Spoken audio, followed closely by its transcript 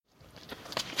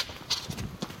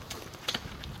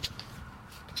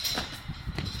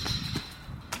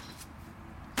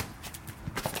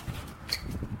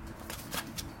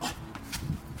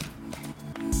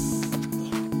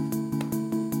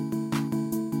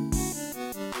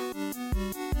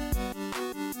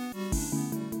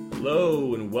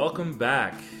Hello and welcome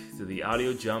back to the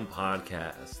Audio Jump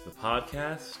Podcast, the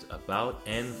podcast about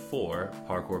and for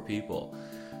parkour people.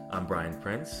 I'm Brian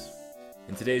Prince.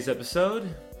 In today's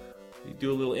episode, we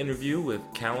do a little interview with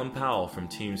Callum Powell from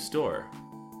Team Store.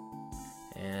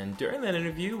 And during that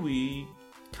interview, we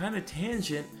kind of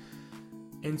tangent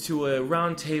into a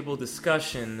roundtable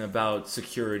discussion about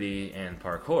security and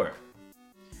parkour.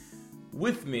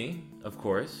 With me, of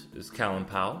course, is Callum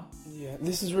Powell. Yeah,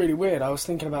 this is really weird. I was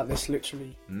thinking about this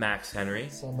literally. Max Henry.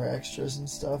 Summer extras and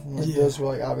stuff, and those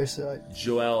were obviously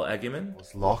Joel Egeman. It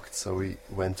was locked, so we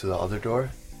went to the other door.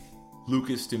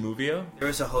 Lucas DeMuvio. There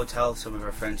was a hotel some of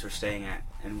our friends were staying at,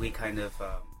 and we kind of...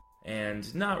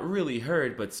 And not really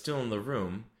heard, but still in the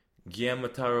room, Guillermo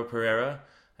Taro Pereira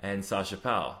and Sasha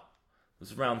Powell. It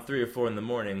was around 3 or 4 in the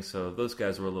morning, so those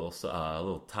guys were a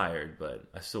little tired, but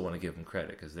I still want to give them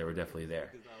credit because they were definitely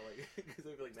there.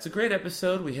 It's a great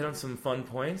episode. We hit on some fun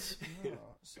points,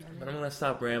 but I'm going to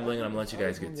stop rambling and I'm going to let you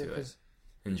guys get to it.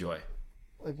 Enjoy.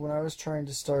 Like when I was trying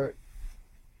to start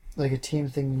like a team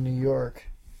thing in New York,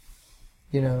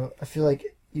 you know, I feel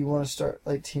like you want to start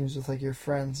like teams with like your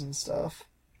friends and stuff,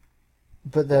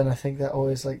 but then I think that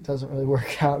always like doesn't really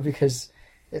work out because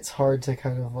it's hard to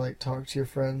kind of like talk to your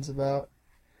friends about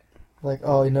like,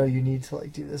 oh, you know, you need to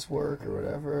like do this work or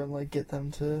whatever and like get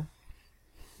them to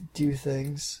do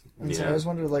things. And so I always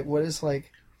wondered like what is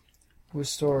like with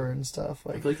Store and stuff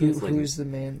like, who's the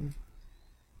main,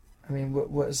 I mean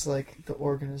what is like the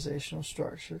organizational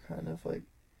structure kind of like,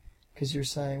 because you're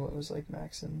saying what was like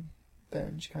Max and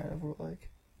Benj kind of were like,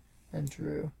 and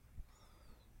Drew.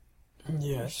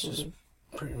 Yeah, it's just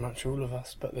pretty much all of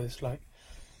us, but there's like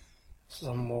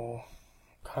some more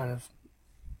kind of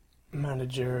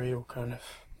managerial kind of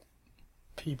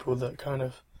people that kind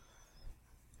of,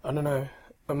 I don't know,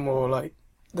 are more like,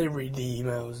 they read the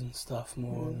emails and stuff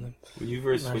more. And when you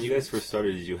guys first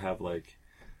started, did you have like...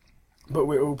 But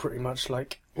we're all pretty much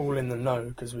like all in the know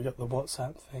because we got the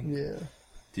WhatsApp thing. Yeah.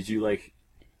 Did you like...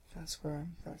 That's what I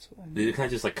Did it kind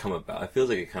of just like come about? It feels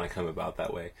like it kind of come about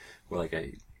that way, where like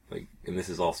and this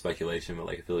is all speculation, but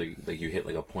like I feel like you hit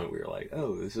like a point where you're like,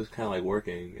 oh, this is kind of like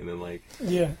working, and then like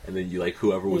and then you like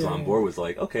whoever was on board was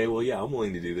like, okay, well yeah, I'm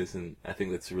willing to do this, and I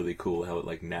think that's really cool how it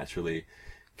like naturally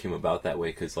came about that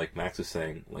way, because like Max was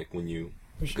saying, like when you,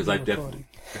 because I definitely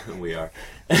we are,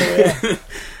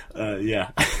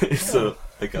 so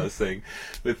like I was saying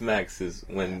with Max is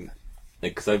when,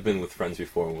 like, because I've been with friends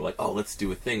before and we're like, oh, let's do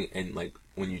a thing, and like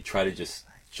when you try to just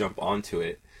jump onto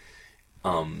it,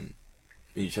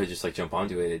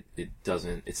 it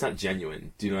doesn't, it's not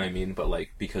genuine. Do you know what I mean? But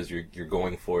like, because you're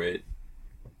going for it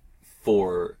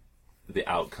for the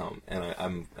outcome. And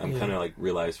I'm kind of like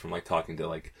realized from like talking to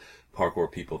like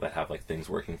parkour people that have like things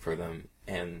working for them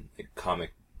and like,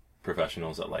 comic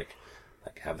professionals that like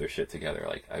have their shit together.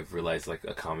 Like I've realized like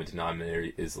a common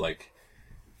denominator is like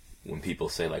when people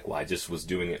say like, well, I just was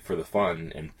doing it for the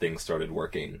fun and things started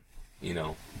working, you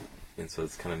know? And so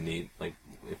it's kind of neat, like,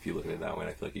 if you look at it that way,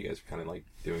 I feel like you guys are kind of, like,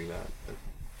 doing that.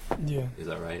 Yeah. Is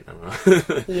that right? I don't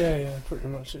know. yeah, pretty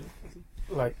much.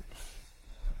 Like,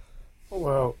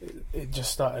 well, it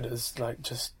just started as, like,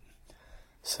 just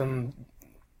some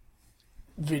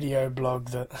video blog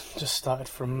that just started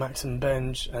from Max and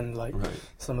Benj, and, like,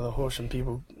 some of the Horsham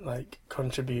people, like,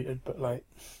 contributed, but, like...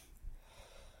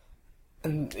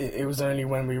 And it was only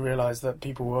when we realised that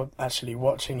people were actually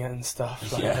watching it and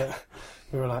stuff, like,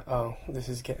 we were like, oh, this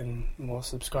is getting more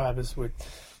subscribers, we'd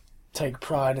take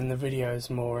pride in the videos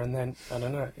more, and then, I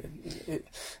don't know,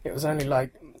 it was only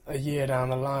like a year down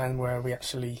the line where we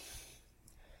actually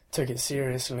took it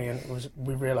seriously, and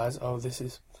we realised, oh, this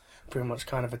is pretty much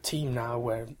kind of a team now,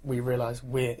 where we realise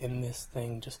we're in this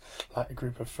thing, just like a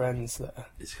group of friends that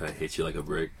it's kind of hits you like a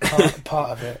brick.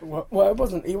 part of it. Well, it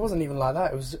wasn't even like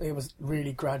that. It was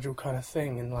really gradual kind of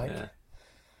thing, and like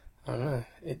I don't know,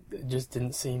 it just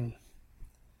didn't seem.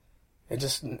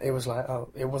 It was like,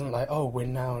 oh, it wasn't like, oh, we're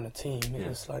now in a team. It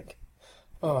was like,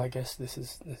 oh, I guess this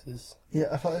is. Yeah,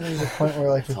 I thought there was a point where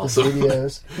like with the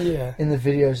videos, in the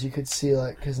videos you could see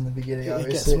like, because in the beginning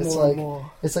obviously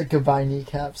it's like goodbye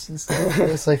kneecaps and stuff.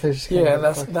 It's like there's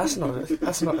just that's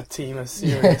not a team of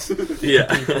serious people.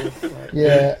 Like,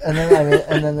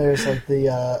 and then there's like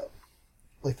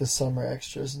the summer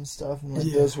extras and stuff, and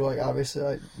like those were like obviously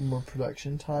like more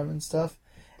production time and stuff.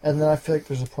 And then I feel like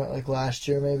there's a point like last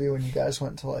year maybe when you guys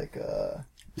went to like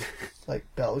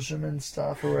Belgium and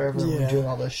stuff or wherever, and were doing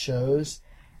all those shows.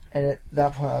 And at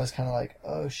that point I was kind of like,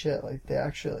 oh shit, like they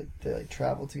actually like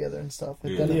travel together and stuff.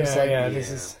 But then it was like,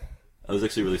 I was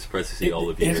actually really surprised to see all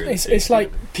of you. It's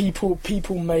like people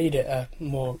made it a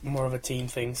more of a team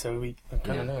thing, so we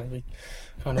kind of know, we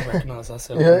kind of recognise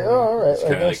ourselves. Yeah, all right. I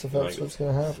guess like, if that's what's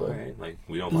gonna happen. Right, like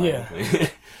we don't mind. Yeah.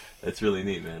 That's really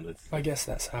neat, man. I guess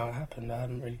that's how it happened. I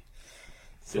haven't really.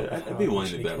 So I'd be willing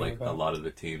to bet like a lot of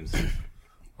the teams,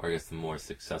 or I guess the more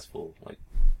successful like.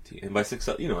 And by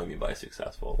success, you know what I mean by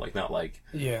successful. Like, not like,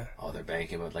 oh, they're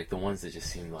banking, but like the ones that just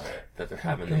seem like that they're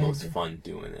having the most fun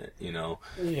doing it, you know?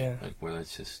 Yeah. Like, where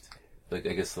it's just, like,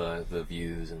 I guess the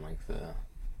views and like the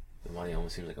money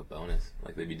almost seems like a bonus.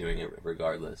 Like, they'd be doing it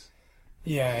regardless.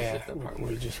 Yeah.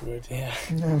 We just would, yeah.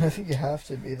 No, I think you have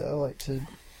to be, though. Like,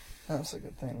 that's a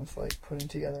good thing with, like, putting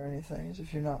together anything, is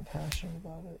if you're not passionate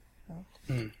about it.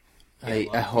 You know?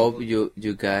 I hope you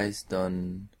guys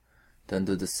don't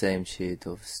do the same shit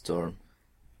of Storm.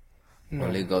 No.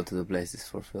 Only go to the places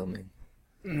for filming.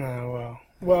 No,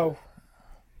 well,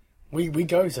 we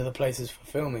go to the places for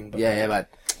filming, but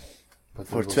but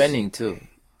for training too.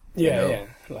 Yeah, you know? yeah.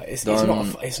 Like it's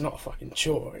not a fucking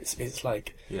chore. It's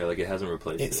like like it hasn't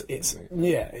replaced it's right?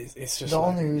 It's just the like,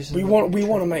 only reason we don't want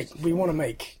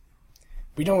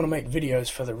to make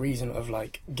videos for the reason of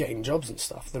like getting jobs and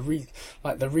stuff. The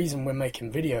reason we're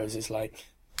making videos is like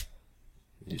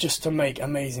just to make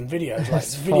amazing videos, like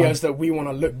videos that we want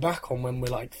to look back on when we're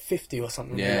like 50 or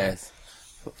something. Yes.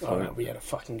 We had a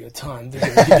fucking good time.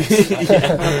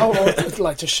 Or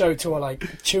like to show to our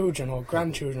like children or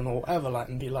grandchildren or whatever, like,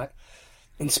 and be like,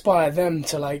 inspire them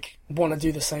to like want to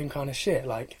do the same kind of shit,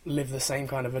 like live the same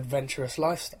kind of adventurous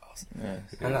lifestyles. Yes.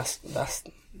 And that's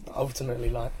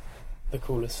ultimately like the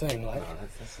coolest thing. Like,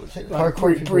 that's legit. like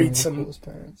Parkour breed some coolest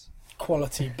parents.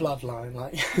 quality bloodline.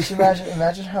 Like, Just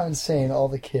imagine how insane all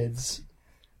the kids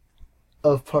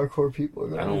of parkour people are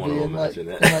going I don't to want be to in like, imagine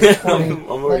in that. like 20, I'm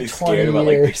already like 20 scared about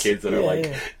like the years. kids that are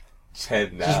like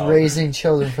 10 now. Just raising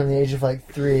children from the age of like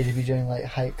 3 to be doing like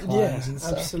height climbs and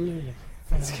stuff. absolutely.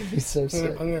 It's going to be so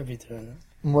sick. I'm gonna be doing that.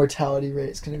 Mortality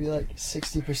rate's going to be like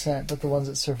 60%, but the ones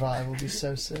that survive will be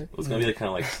so sick. It's gonna be like kind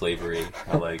of like slavery,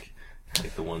 how like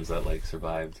the ones that like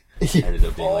survived Yeah. ended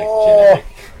up being like Oh. genetic.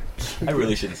 I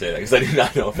really shouldn't say that because I do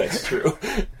not know if that's true.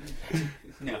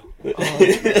 No.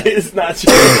 It's not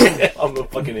true. I'm a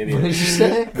fucking idiot. What did you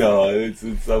say? No, it's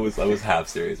I was half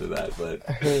serious with that, but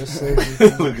I heard a slavery.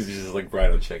 Lucas is just like,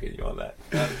 Brian, I'm checking you on that.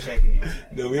 I'm checking you.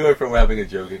 No, me and my friend were having a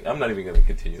joke. I'm not even gonna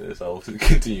continue this. I'll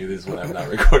continue this when I'm not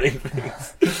recording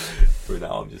things. For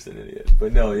now, I'm just an idiot.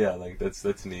 But no, yeah, like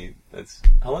that's neat.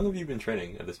 How long have you been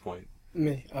training at this point?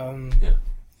 Me, Yeah.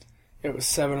 it was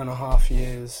 7.5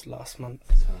 years last month.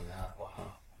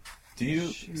 Wow. Do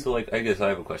you? So like, I guess I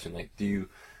have a question. Like, do you,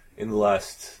 in the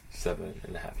last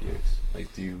 7.5 years,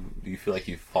 like, do you feel like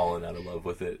you've fallen out of love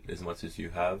with it as much as you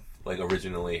have, like,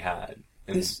 originally had?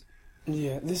 And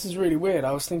This is really weird.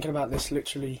 I was thinking about this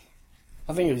literally.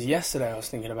 I think it was yesterday. I was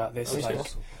thinking about this. Like,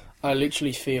 I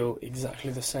literally feel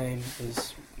exactly the same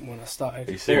as when I started.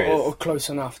 Are you serious? Or close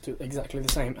enough to exactly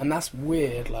the same. And that's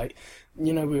weird. Like,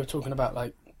 you know, we were talking about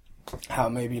like how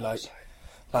maybe like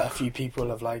a few people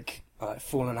have like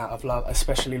fallen out of love,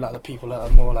 especially like the people that are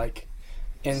more like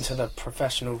into the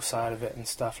professional side of it and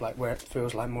stuff, like where it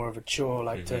feels like more of a chore,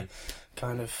 like to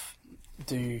kind of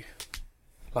do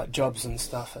like jobs and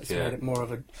stuff. It's made it more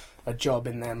of a job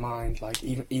in their mind, like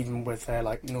even with their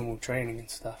like normal training and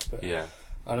stuff. But yeah,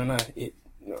 I don't know, it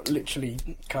literally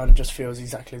kind of just feels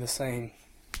exactly the same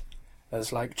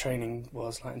as like training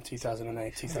was like in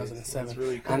 2008, 2007. That's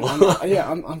really cool.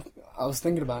 And I was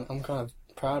thinking about it. I'm kind of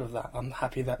proud of that. I'm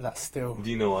happy that that's still. Do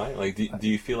you know why? Like, do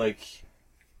you feel like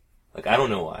I don't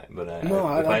know why, but I don't know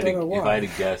why. If I had to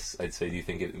guess, I'd say, do you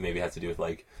think it maybe has to do with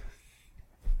like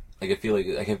I feel like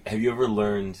have you ever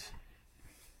learned?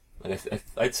 Like,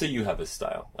 I'd say you have a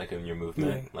style, like in your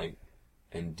movement, like,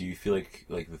 and do you feel like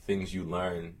the things you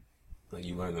learn, like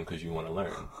you learn them because you want to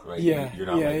learn, right? Yeah, you're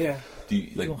not yeah. Do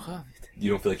you like? You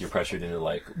don't feel like you're pressured into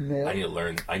like, Yeah. I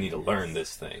need to learn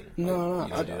this thing. No,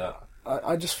 you don't do that.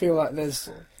 I just feel like there's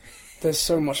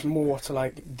so much more to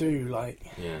like do. Like,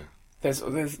 Yeah. there's I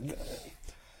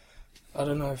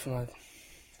don't know if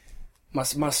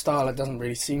my style, it doesn't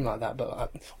really seem like that,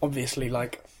 but obviously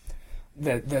like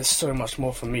there's so much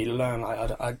more for me to learn.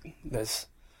 Like there's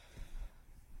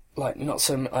like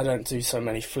I don't do so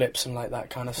many flips and like that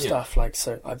kind of stuff. Like,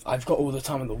 so I've got all the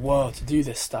time in the world to do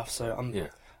this stuff. So I'm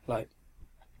like,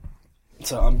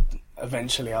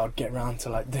 eventually I'll get around to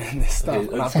like doing this stuff.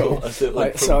 Okay, and I've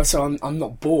got so I'm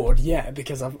not bored yet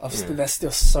because there's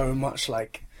still so much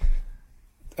like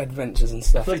adventures and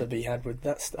stuff to be had with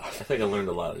that stuff. I think I learned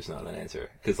a lot just not that answer,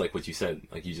 because like what you said,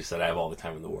 like you just said, I have all the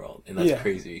time in the world, and that's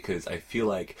crazy, because I feel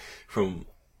like from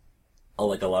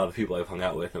like a lot of the people I've hung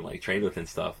out with and like trained with and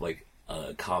stuff, like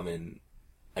a common,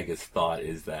 I guess, thought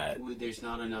is that There's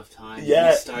not enough time.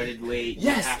 Yeah. We started late.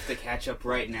 Yes. You have to catch up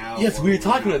right now. Yes, or we were we're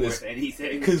talking not about this, worth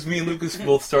anything. because me and Lucas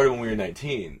both started when we were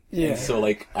 19. Yeah. And so,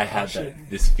 like, I had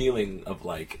this feeling of,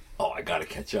 like, oh, I gotta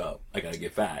catch up. I gotta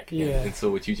get back. Yeah. And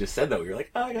so what you just said, though, you're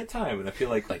like, oh, I got time. And I feel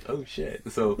like, oh, shit.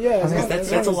 So Yeah, as long- that's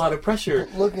as long a as- lot of pressure.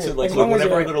 Look at- to, like, as long as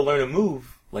whenever I you're- go to learn a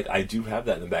move, like, I do have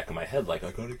that in the back of my head. Like,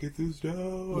 I gotta get this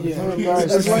down. Yeah, Some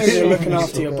guys- as long as you're looking Yeah.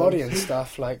 after your body and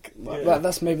stuff, like Yeah.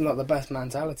 that's maybe not the best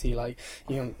mentality. Like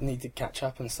you don't need to catch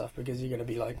up and stuff because you're going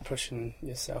to be like pushing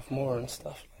yourself more and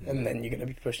stuff, and then you're going to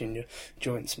be pushing your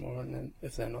joints more. And then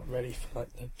if they're not ready for like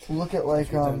the Look at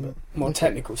like more look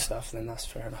technical stuff, then that's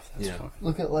fair enough. That's Yeah. fine.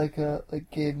 Look at like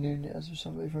Gabe Nunez or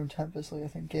somebody from Tempest. Like I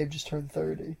think Gabe just turned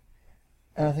 30,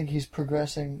 and I think he's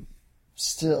progressing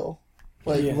still,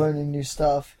 like Yeah. learning new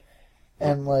stuff,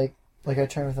 and like I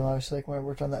trained with him. Obviously, like when I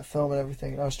worked on that film and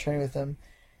everything, and I was training with him,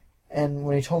 and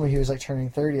when he told me he was like turning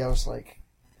 30, I was like,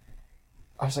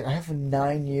 I have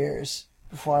 9 years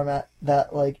before I'm at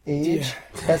that like age.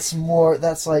 Yeah. That's more.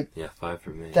 That's like. Yeah, 5 for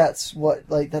me. That's what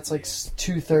that's like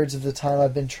 2/3 of the time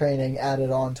I've been training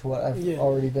added on to what I've Yeah.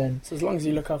 already been. So as long as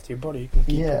you look after your body, you can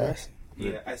keep Yeah. progressing.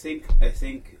 Yeah, I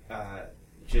think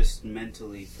just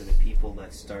mentally for the people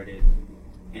that started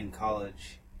in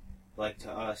college, like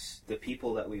to us, the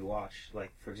people that we watch,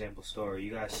 like for example, Story,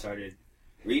 you guys started,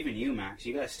 or even you, Max,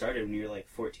 you guys started when you were like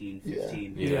 14,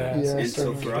 15. Yeah. Yeah. Yeah, I And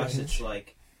so started for us, with- it's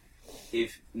like,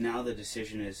 if now the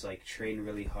decision is like train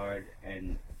really hard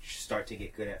and start to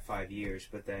get good at 5 years,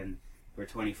 but then we're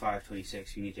 25,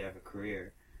 26, you need to have a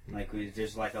career. Like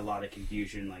there's like a lot of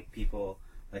confusion. Like people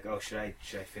like, oh, should I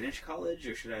finish college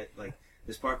or should I like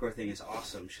this parkour thing is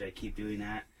awesome? Should I keep doing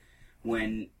that?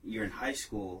 When you're in high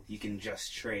school, you can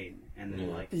just train and then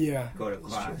like Yeah. go to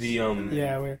class. The, and then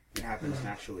Yeah, we're it happens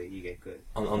naturally. You get good.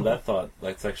 on that thought,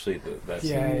 that's actually that's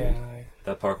yeah.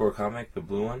 that parkour comic, the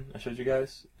blue one I showed you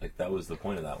guys. Like that was the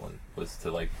point of that one, was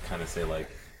to like kind of say like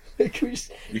Can we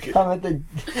just you could, comment that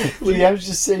Liam's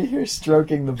just sitting here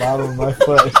stroking the bottom of my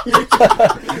foot.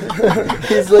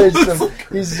 he's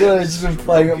literally just been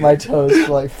playing with my toes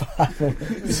for like 5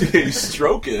 minutes. he's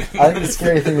stroking. I think the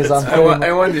scary thing is I'm I want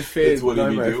putting the fade, That's what not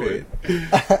he be my doing.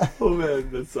 fade. Oh man,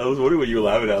 I was wondering what you were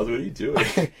laughing at. I was, what are you doing?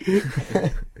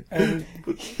 And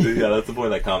But, yeah, that's the point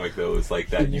of that comic, though. It's like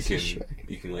that you Goodness,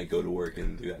 can Shrek. like go to work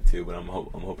and do that too. But I'm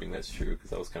hoping that's true, because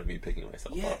that was kind of me picking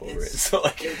myself Yeah, up over it. it's- So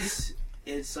like,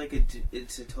 It's like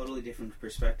it's a totally different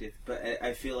perspective, but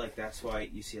I feel like that's why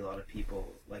you see a lot of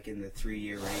people like in the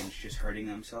 3-year range just hurting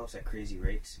themselves at crazy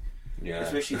rates, yeah,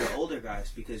 especially the older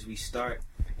guys, because we start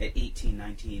at 18,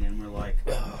 19 and we're like,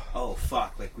 oh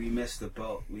fuck, like we missed the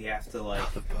boat. We have to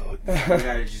like, the boat. we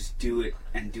gotta just do it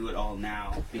and do it all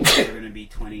now because we're gonna be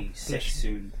 26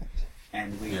 soon,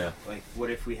 and we Yeah. like,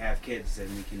 what if we have kids and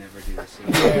we can never do this?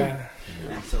 yeah.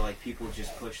 And so like people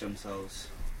just push themselves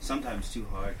sometimes too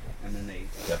hard, and then they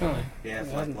Definitely. have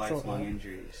I like hadn't thought lifelong that.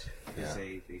 injuries because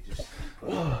Yeah. they just.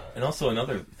 And also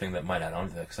another thing that might add on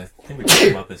to that, because I think we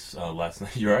talked about this last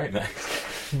night. You're right, Max.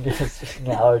 yes,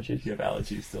 allergies. You have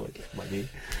allergies still, like my knee.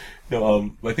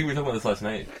 No, I think we were talking about this last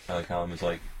night. Callum, is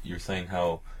like you were saying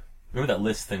how. Remember that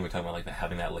list thing we were talking about, like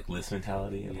having that like list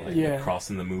mentality and like Yeah.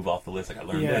 crossing the move off the list. Like I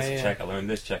learned Yeah, this yeah. check, I learned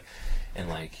this check, and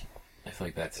like I feel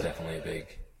like that's definitely a big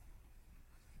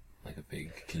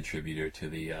contributor to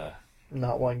the.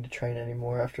 Not wanting to train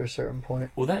anymore after a certain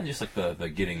point. Well, that and just like the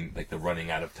getting like the running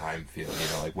out of time feel,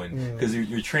 like when because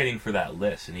you're training for that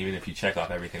list, and even if you check off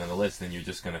everything on the list, then you're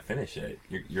just gonna finish it.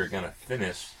 You're gonna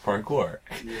finish parkour.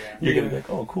 Yeah. You're gonna be like,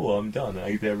 oh cool, I'm done.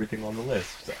 I did everything on the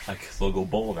list. I guess I'll go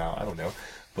bowl now. I don't know,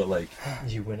 but like,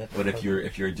 You win it. but if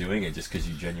you're doing it just because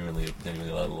you genuinely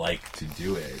like to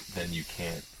do it, then you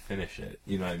can't finish it.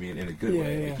 You know what I mean? In a good Yeah,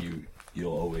 way. yeah. Like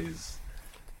you'll always,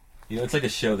 it's like a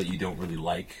show that you don't really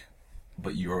like,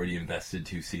 but you already invested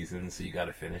 2 seasons, so you got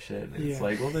to finish it. And it's Yeah.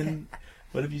 like, well then,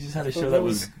 what if you just had a Well, show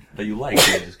that that you liked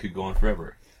and it just could go on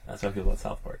forever? That's how I feel about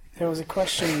South Park. There was a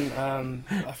question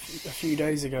a few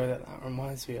days ago that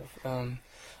reminds me of.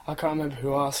 I can't remember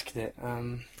who asked it.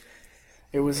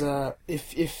 It was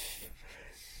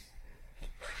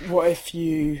what if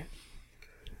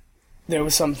there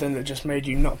was something that just made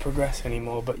you not progress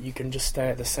anymore, but you can just stay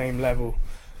at the same level?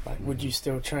 Like, would you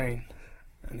still train?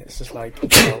 And it's just like,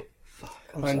 well,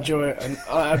 I enjoy it, and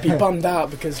I'd be bummed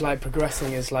out because like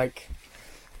progressing is like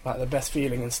the best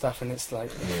feeling and stuff, and it's like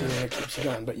the feeling that keeps you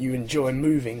going. But you enjoy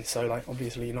moving, so like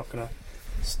obviously you're not gonna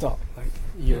stop. Like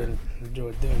you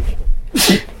enjoy doing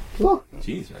it.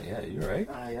 Jeez, man, yeah, you're right.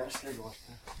 yeah, I watch that.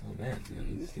 Oh man, yeah,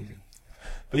 he's sneezing.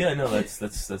 But yeah, no,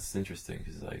 that's interesting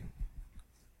because like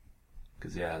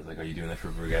Because yeah, it's like, are you doing that for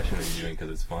progression? Or are you doing it because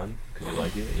it's fun? Because you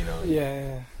like it? You know?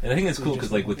 Yeah. And I think it's We cool just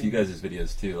because like with like you it. guys'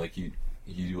 videos too, like you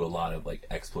do a lot of like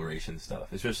exploration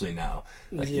stuff, especially now.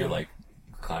 Like Yeah. you're like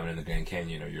climbing in the Grand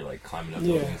Canyon or you're like climbing up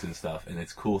Yeah. buildings and stuff, and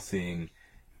it's cool seeing.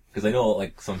 Because I know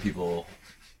like some people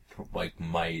like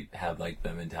might have like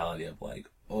the mentality of like,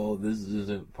 oh, this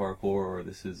isn't parkour or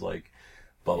this is like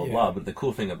blah blah Yeah. blah. But the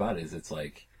cool thing about it is it's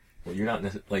like, well, you're not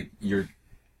like you're.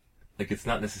 Like, it's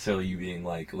not necessarily you being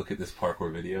like, look at this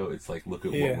parkour video. It's like, look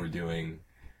at Yeah. what we're doing,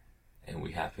 and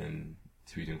we happen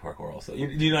to be doing parkour also. You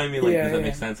know what I mean? Like, Yeah, does that yeah.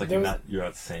 make sense? Like, There you're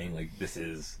not saying like this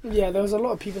is. Yeah, there was a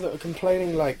lot of people that were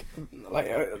complaining, like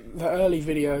the early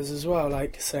videos as well,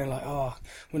 like saying like, oh,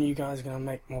 when are you guys gonna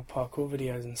make more parkour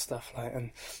videos and stuff like, and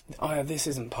oh, yeah, this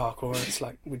isn't parkour. And it's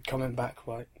like we'd comment back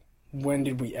like, when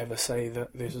did we ever say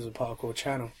that this was a parkour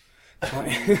channel?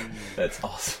 Like, That's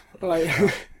awesome. like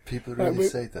People Like, really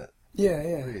say that. yeah,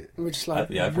 Really? we're just like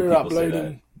Yeah, I've heard we're people say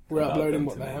uploading, we're about uploading them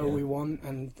what to the me, hell yeah. we want,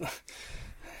 and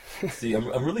See,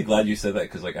 I'm really glad you said that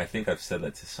because like I think I've said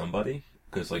that to somebody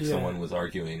because like Yeah. someone was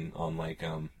arguing on like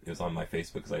it was on my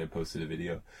Facebook because I had posted a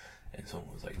video. And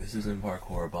someone was like, "This isn't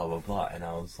parkour, blah blah blah," and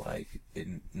I was like,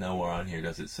 "Nowhere on here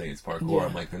does it say it's parkour." Yeah.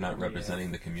 I'm like, "They're not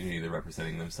representing the community; they're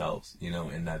representing themselves, you know."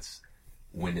 And that's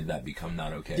when did that become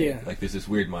not okay? Yeah. Like, there's this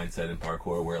weird mindset in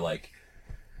parkour where like,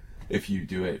 if you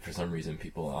do it for some reason,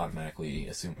 people automatically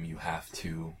assume you have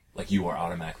to, like, you are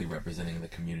automatically representing the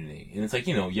community, and it's like,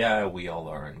 you know, yeah, we all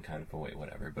are in kind of a way,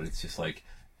 whatever. But it's just like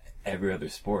every other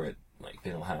sport. Like,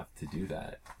 they don't have to do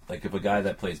that. Like, if a guy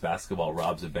that plays basketball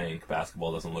robs a bank,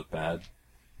 basketball doesn't look bad.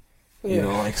 yeah, You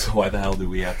know, like, so why the hell do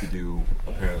we have to do,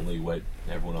 apparently, what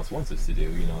everyone else wants us to do,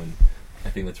 you know? And I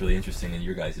think that's really interesting in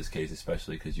your guys' case,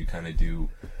 especially because you kind of do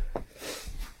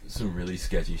some really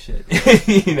sketchy shit,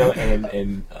 you know?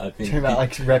 And I think... Talking about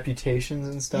like reputations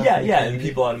and stuff. yeah, like yeah, that. and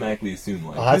people automatically assume,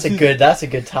 like... Oh, that's this that's a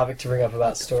good topic to bring up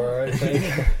about Store, I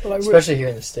think. like Especially here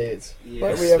in the States. Yeah.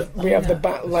 Like we have the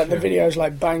the videos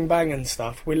like Bang Bang and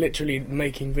stuff. We're literally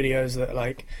making videos that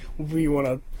like we want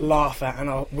to laugh at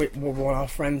and we want our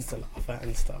friends to laugh at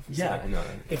and stuff. It's Yeah, like, I know.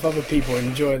 if other people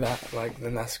enjoy that, like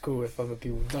then that's cool. If other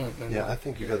people don't, then Yeah, I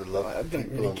think you got a lot I of don't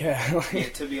people really on- care. Yeah,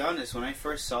 to be honest, when I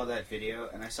first saw that video,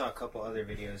 and I saw a couple other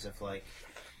videos of like,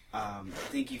 I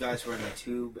think you guys were in the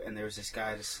tube, and there was this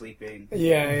guy just sleeping.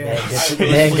 yeah.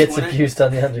 Man gets When I- abused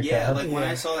on the underground. Yeah, like when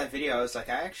Yeah. I saw that video, I was like,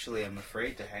 I actually am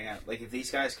afraid to hang out. Like, if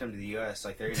these guys come to the U.S.,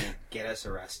 like, they're gonna get us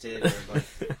arrested, or like,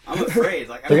 I'm afraid.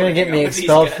 Like, I They're don't gonna wanna get hang me out with these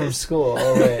expelled guys. from school.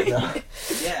 Oh wait, no.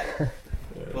 Yeah,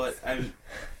 but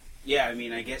yeah, I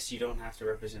mean, I guess you don't have to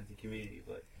represent the community,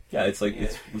 but Yeah, it's like, Yeah.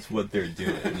 it's what they're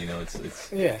doing, you know? It's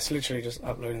Yeah, it's literally just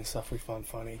uploading stuff we find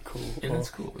funny, cool, and it's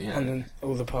cool, yeah. and then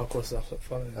all the parkour stuff that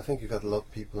follows. I think you got a lot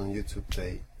of people on YouTube.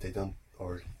 They don't,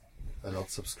 or a lot of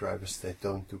subscribers. They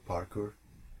don't do parkour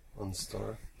on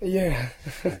Store. Yeah,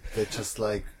 They just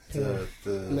like the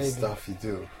Maybe. stuff you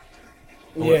do.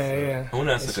 yeah. I want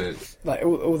to ask like a... Like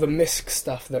all the misc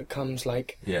stuff that comes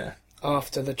like Yeah.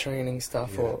 after the training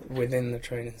stuff or within the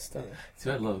training stuff. See,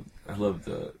 I love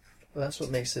the... Well, that's what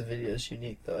makes the videos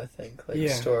unique, though. I think, like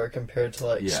Yeah. Store compared to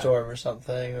like Yeah. Storm or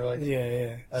something, or like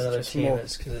Yeah. another It's just team. more-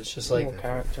 It's because it's just More like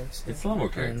characters. It's a lot more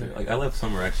character. Mm. Like, I love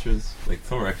Summer Extras. Like,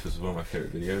 Summer Extras is one of my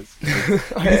favorite videos. I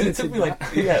Because it edited took me like...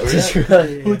 that. Yeah, Just really?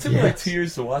 really- Well, it took me like yes. 2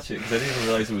 years to watch it because I didn't even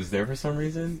realize it was there for some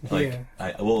reason. Like,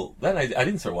 Yeah. I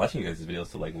didn't start watching you guys'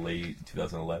 videos till like late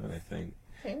 2011, I think.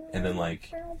 And then like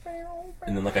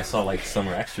I saw like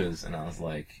Summer Extras, and I was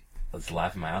like, I was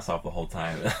laughing my ass off the whole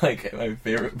time. Like, my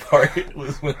favorite part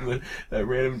was when that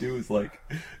random dude was like,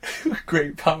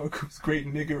 "Great power comes great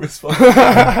nigger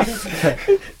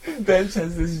responsibility." Bench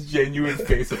has this genuine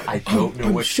face of, I don't know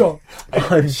I'm what. shocked.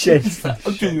 I'm changed.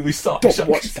 I'm genuinely shocked. Don't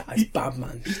watch that. It's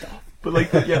Batman stuff. But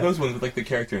like, yeah, those ones with like the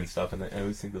character and stuff, and I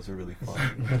always think those are really fun.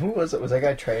 Who was it? Was that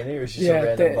guy training, or was he just a Yeah,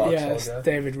 random box it's guy?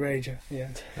 David Rager. Yeah,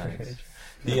 Nice.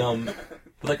 The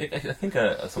like I think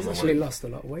he's something. actually Like, lost a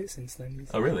lot of weight since then.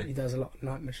 Oh, really? He does a lot of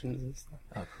night missions and stuff.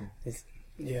 oh, cool.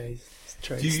 Yeah, he's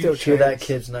trained. Do you Still Sure, trains. that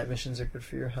kids' night missions are good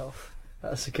for your health.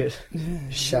 That's a good Yeah.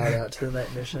 shout out to the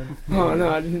night mission. Oh no,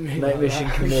 I didn't mean Night like mission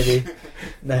that. committee.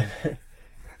 Night-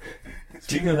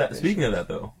 Speaking of that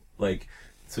though, like,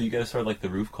 so you guys started like the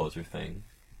roof culture thing,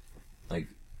 like,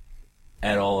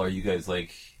 at all? Are you guys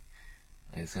like?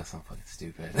 It's gonna sound fucking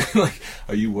stupid. Like,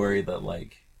 are you worried that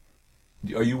like?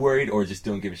 Are you worried or just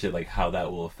don't give a shit like how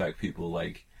that will affect people?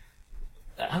 Like,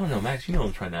 I don't know, Max. You know what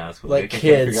I'm trying to ask. But, like I can't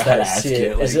kids figure out how to that ask see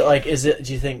it. Like, Is it?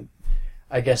 Do you think?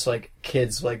 I guess like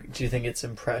kids. Like, do you think it's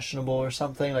impressionable or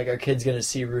something? Like, are kids gonna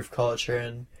see roof culture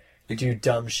and do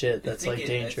dumb shit that's like I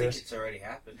dangerous? think it's already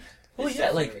happened. Well, It's yeah,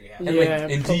 like, definitely already happened. and, like, Yeah, and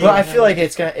do probably. you, But I feel like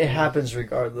it happens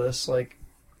regardless. Like,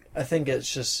 I think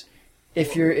it's just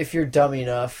if you're dumb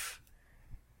enough.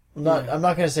 I'm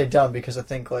not gonna say dumb because I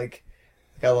think like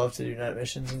I love to do night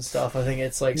missions and stuff. I think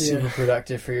it's like super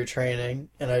productive for your training,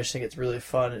 and I just think it's really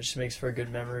fun. It just makes for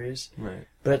good memories. Right.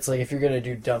 But it's like if you're gonna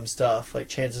do dumb stuff, like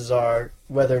chances are,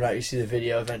 whether or not you see the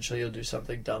video, eventually you'll do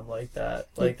something dumb like that.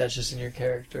 Like that's just in your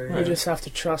character. You just have to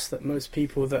trust that most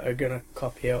people that are gonna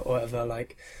copy it or whatever,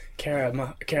 like care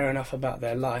enough about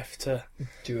their life to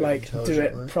do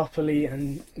it properly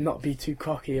and not be too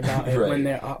cocky about it when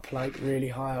they're up like really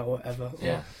high or whatever.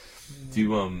 Yeah. Do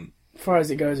you as far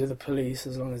as it goes with the police,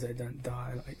 as long as they don't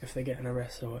die, like if they get an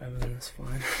arrest or whatever, then it's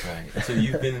fine. Right. So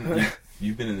you've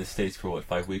been in the States for what,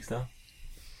 5 weeks now?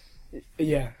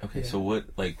 Yeah. Okay. Yeah. So what,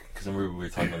 like, because I remember we were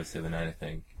talking about this the other night. I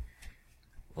think,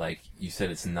 like, you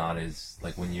said it's not as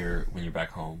like when you're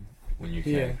back home when you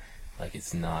can, like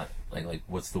it's not like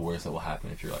what's the worst that will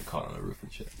happen if you're like caught on a roof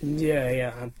and shit?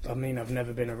 Yeah. I mean, I've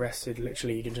never been arrested.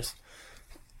 Literally, you can just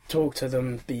talk to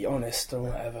them, be honest or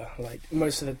whatever. Like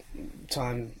most of the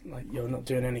time, like you're not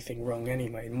doing anything wrong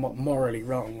anyway, morally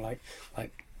wrong. Like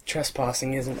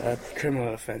trespassing isn't a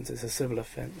criminal offence; it's a civil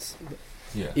offence.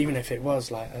 Yeah. Even if it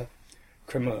was like a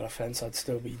criminal offence, I'd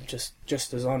still be just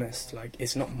as honest. Like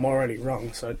it's not morally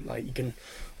wrong. So like you can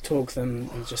talk them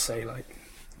and just say like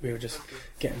we were just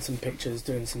getting some pictures,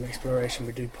 doing some exploration.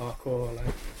 We do parkour,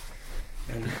 like,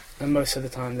 and most of the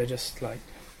time they're just like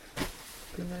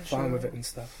fine with it and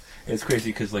stuff. It's crazy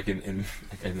because like in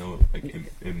like, I know like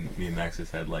in me and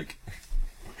Max's had like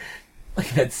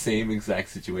that same exact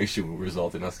situation will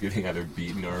result in us getting either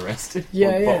beaten or arrested.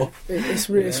 Yeah. Both. It's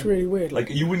really weird.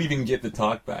 Like you wouldn't even get the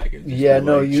talk back.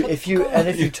 If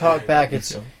you talk back,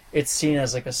 it's seen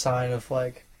as like a sign of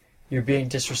like you're being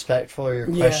disrespectful or you're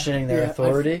questioning their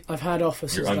authority. I've had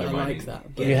officers that are like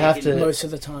that, but you have to. Most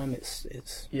of the time, it's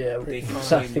they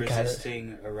find him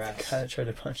resisting arrest. Kind of try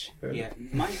to punch you. Yeah,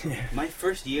 my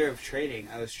first year of training,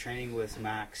 I was training with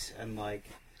Max and like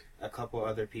a couple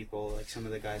other people, like some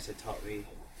of the guys that taught me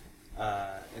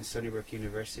in Stony Brook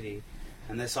University,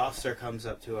 and this officer comes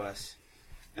up to us,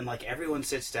 and like everyone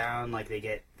sits down, like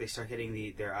they start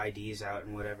getting their IDs out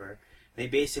and whatever. They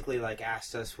basically like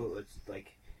asked us what was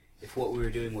like. If what we were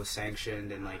doing was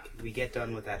sanctioned, and like we get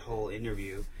done with that whole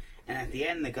interview, and at the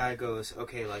end the guy goes,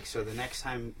 okay, like so the next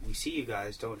time we see you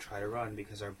guys, don't try to run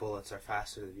because our bullets are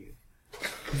faster than you.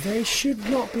 They should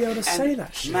not be able to say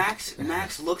that shit.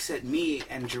 Max looks at me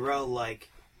and Jarrell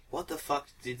like, what the fuck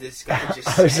did this guy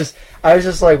just say? I was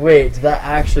just like, wait, did that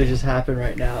actually just happen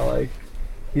right now? Like,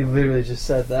 you literally just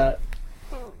said that.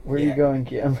 Where are you going,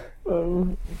 Kim?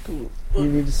 You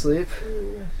need to sleep?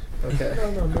 Okay.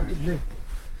 No.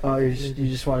 Oh, you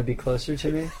just want to be closer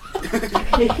to me?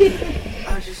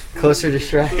 Just closer to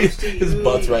Shrek? His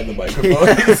butt's right in the microphone.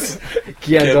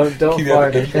 Yeah, don't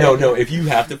fart. No, if you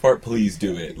have to fart, please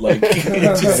do it. Like,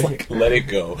 just like, let it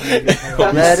go.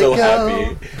 I'm Let so it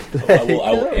go. happy. I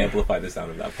will amplify the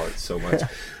sound of that part so much.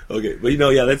 Okay, but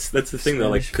that's the thing though,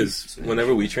 like, because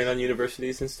whenever we train on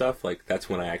universities and stuff, like, that's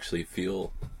when I actually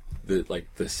feel the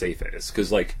safest.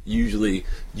 Because, like, usually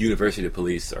university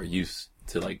police are used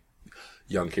to, like,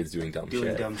 young kids doing dumb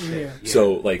shit. Yeah.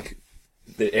 So, like,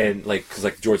 because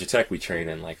like Georgia Tech we train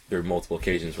in, like there are multiple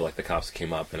occasions where like the cops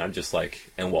came up and I'm just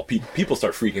like, and while people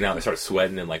start freaking out, they start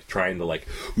sweating and like trying to like,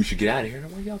 we should get out of here. And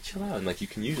I'm like, y'all chill out. And like you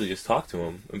can usually just talk to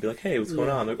them and be like, hey, what's going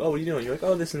on? They're like, oh, what are you doing? You're like,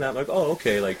 oh, this and that. I'm like, oh,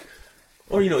 okay, like,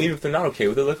 or even if they're not okay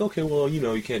with it, like, okay, well,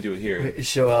 you can't do it here.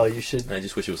 Joel, you should. And I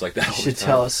just wish it was like that. You should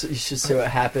tell us. You should say what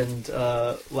happened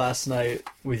last night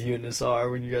with you and Nazar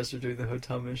when you guys were doing the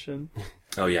hotel mission.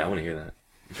 Oh yeah, I want to hear that.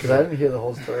 Because I didn't hear the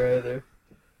whole story either.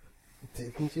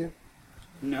 Didn't you?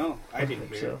 No, I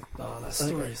didn't hear it. Oh, that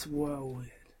story is well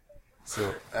weird.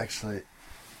 So actually,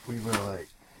 we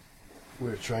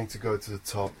were trying to go to the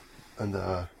top, and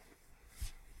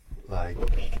like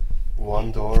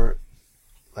one door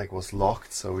like was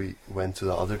locked, so we went to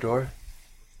the other door,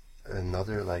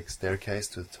 another like staircase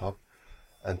to the top,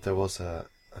 and there was I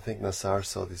think Nazar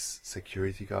saw this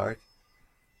security guard,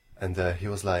 and he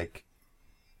was like,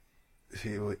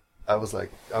 I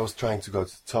was trying to go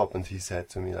to the top, and he said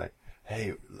to me like,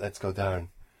 hey, let's go down.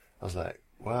 I was like,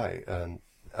 why? And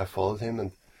I followed him,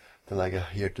 and then like I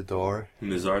heard the door.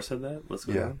 Nazar said that? Let's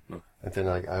go down? No. And then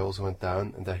like I also went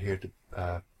down, and I heard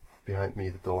behind me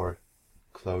the door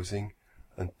closing,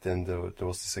 and then there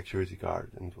was the security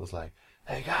guard, and it was like,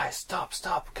 hey guys, stop,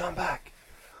 come back.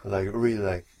 Like really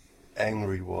like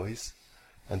angry voice.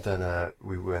 And then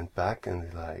we went back,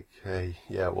 and like, hey,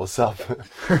 yeah, what's up?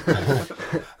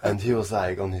 And he was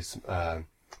like on his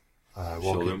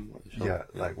walkie-talkie,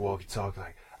 like walkie-talkie,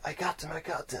 like, I got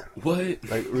them. What?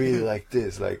 Like really like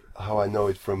this, like how I know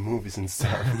it from movies and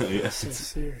stuff. Yes. So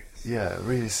serious. Yeah,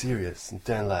 really serious. And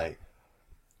then like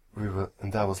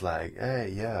and that was like,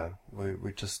 hey, yeah,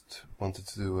 we just wanted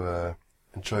to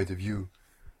enjoy the view.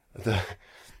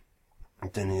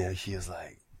 And then he was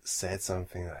like, said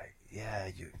something like, yeah,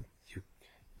 you,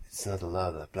 it's not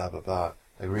allowed, blah blah blah,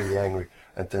 like really angry.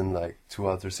 And then like 2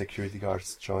 other security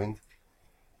guards joined,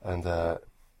 and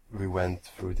we went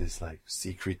through this like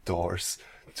secret doors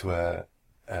to a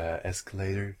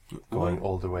escalator going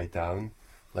all the way down,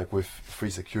 like with 3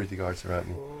 security guards around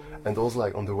me. And also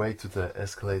like on the way to the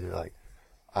escalator, like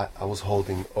I was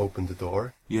holding open the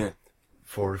door Yeah.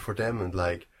 for them, and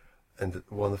like, and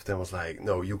one of them was like,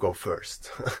 no, you go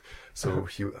first. So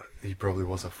he probably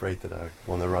was afraid that I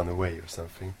want to run away or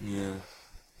something. Yeah.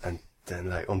 And then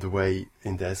like on the way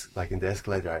in the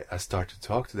escalator, I started to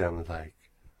talk to them and like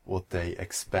what they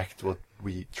expect, what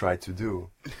we try to do.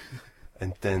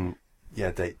 And then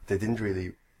yeah, they didn't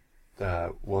really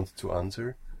want to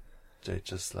answer. They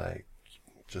just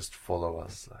follow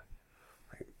us,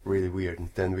 like really weird. And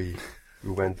then we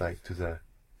went like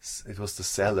it was the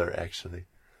cellar actually,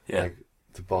 Yeah. like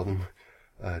the bottom,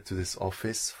 to this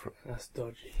office. That's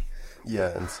dodgy.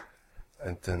 Yeah,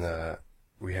 and then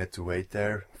we had to wait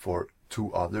there for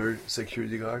 2 other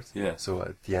security guards. Yeah. So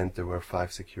at the end there were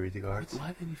 5 security guards Why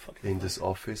didn't you fucking in this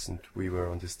office, and we were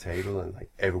on this table, and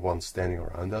like everyone's standing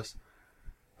around us.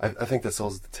 I think that's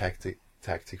also the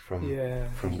tactic from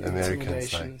From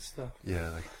Americans, like, and stuff. yeah,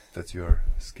 like that you're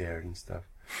scared and stuff.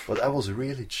 But I was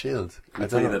really chilled. I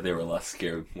tell you that they were less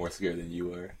scared, more scared than you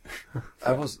were.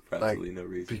 I was For like, absolutely no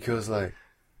reason. because like,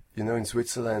 you know, in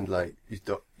Switzerland, like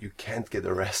you can't get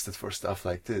arrested for stuff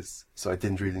like this. So I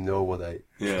didn't really know what I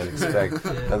Yeah. expect.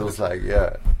 Yeah. And I was like,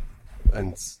 yeah.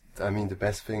 And I mean, the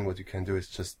best thing what you can do is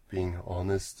just being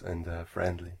honest and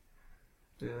friendly.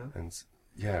 Yeah. And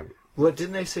yeah, What,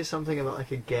 didn't they say something about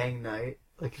like a gang night?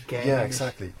 Like a gang yeah,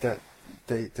 exactly. That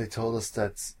they told us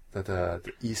that the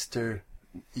Easter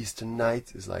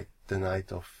night is like the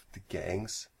night of the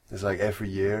gangs. It's like every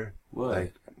year. What?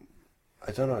 Like,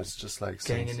 I don't know. It's just like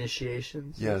Gang some-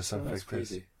 initiations? Yeah, something That's like this.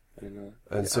 crazy. I didn't know.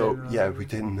 And I so don't know. yeah, we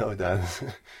didn't know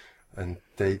that, and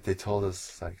they told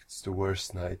us like it's the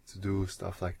worst night to do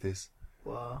stuff like this.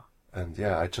 Wow. And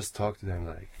yeah, I just talked to them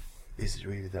like, is it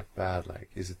really that bad? Like,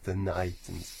 is it the night?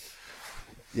 And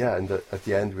yeah, and at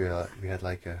the end we had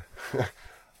like a,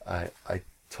 I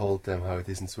told them how it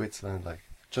is in Switzerland, like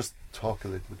just talk a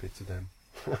little bit to them,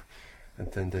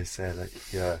 and then they said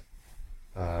like, yeah,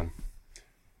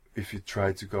 if you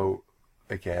try to go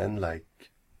again, like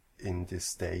in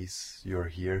these days you're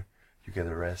here, you get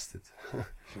arrested.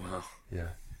 Wow. Yeah.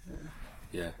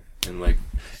 Yeah. And like,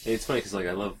 it's funny because like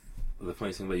I love the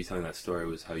funniest thing about you telling that story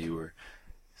was how you were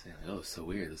saying like, oh, it's so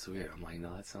weird. It's so weird. I'm like,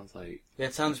 no, that sounds like.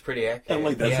 That sounds pretty accurate. I'm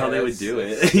like, that's Yeah, how they would do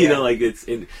it. You know, like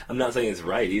I'm not saying it's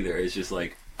right either. It's just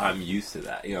like I'm used to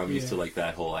that. You know, I'm used to like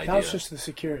that whole idea. That was just the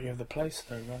security of the place,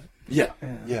 though, right? Yeah.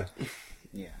 Yeah.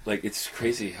 Yeah. Like it's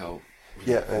crazy how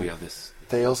Yeah, we and have this.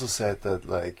 they also said that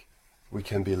like we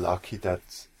can be lucky that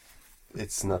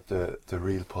it's not the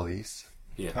real police.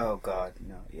 Yeah. Oh God,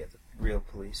 no. Yeah, the real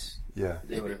police. Yeah.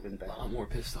 They would have been a bad. lot more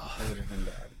pissed off. They would have been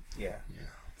bad. Yeah.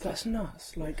 That's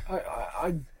nuts. Like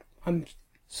I'm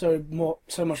so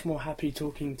much more happy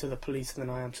talking to the police than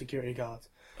I am security guards.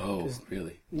 Oh, 'Cause-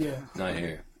 really? Yeah. Not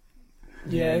here.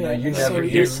 Yeah, No, yeah. you it's never, so,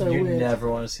 you, it's so you weird. never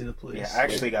want to see the police. Yeah, I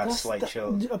actually got That's slight the-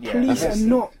 chills. Police Yeah. are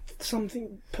not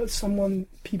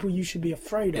people you should be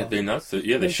afraid Yeah, of. they're not. Yeah,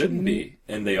 they They shouldn't shouldn't be,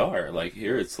 and they are. Like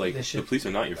here, it's like They the should- police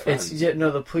are not your friends. It's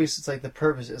the police. It's like the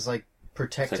purpose is like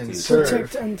protect Protect and and serve.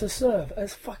 Protect and to serve.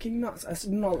 That's fucking nuts. That's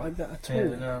not like that at all.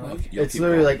 Yeah, no. Like, young It's people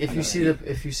literally like are if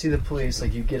you see the police,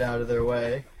 like you get out of their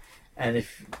way, and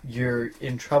if you're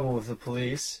in trouble with the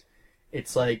police,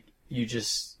 it's like you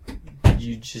just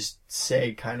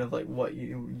say kind of like what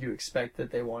you expect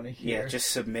that they want to hear. Yeah, just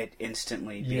submit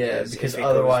instantly. Because if it goes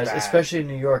otherwise, bad- especially in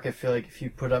New York, I feel like if you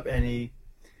put up any,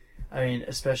 I mean,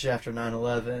 especially after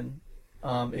 9/11,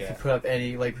 if Yeah. you put up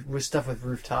any, like, with stuff with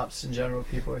rooftops in general,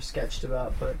 people are sketched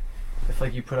about, but if,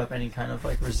 like, you put up any kind of,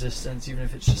 like, resistance, even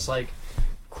if it's just, like,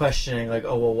 questioning, like,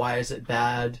 oh, well, why is it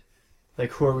bad?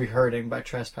 Like, who are we hurting by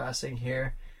trespassing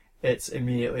here? It's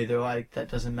immediately, they're like, that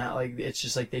doesn't matter. Like, it's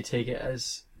just, like, they take it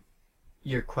as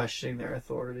you're questioning their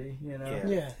authority, you know? Yeah.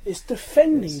 Yeah, it's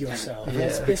defending yourself. Yeah.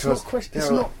 It's not Because it's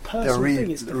they're- not personal They're really,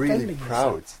 thing. It's really defending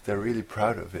proud. yourself. They're really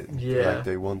proud of it. Yeah. Like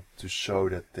they want to show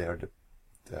that they are the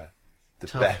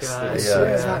Tough best. guys. Yeah,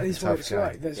 Yeah. that is what Tough it's guy.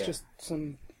 like. There's Yeah. just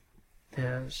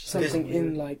Yeah, it's just something weird.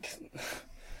 in like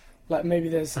Like maybe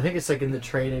there's. I think it's like in the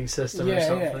training system or Yeah,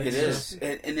 something. yeah. It is,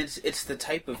 and it's the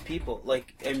type of people.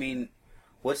 Like, I mean,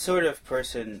 what sort of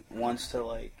person wants to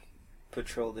like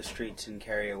patrol the streets and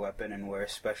carry a weapon and wear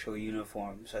special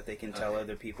uniforms that they can tell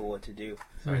other people what to do?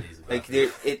 Sorry, he's Like,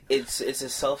 it's a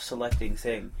self-selecting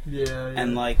thing. Yeah.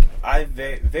 And like, I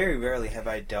very rarely have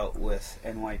I dealt with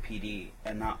NYPD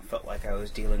and not felt like I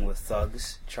was dealing with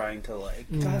thugs trying to like.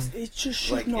 It just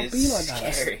should Like, not it's be like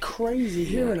that. scary. It's crazy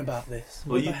hearing about this.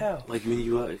 Well, What the hell? like when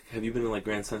you have you been to like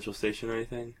Grand Central Station or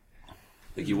anything?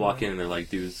 Like you walk in and they're like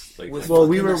dudes like. With- Well, Fucking when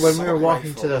we were assault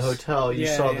walking to the rifles. hotel, you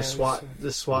Yeah, saw yeah,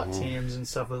 the SWAT Mhm. teams and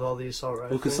stuff with all the assault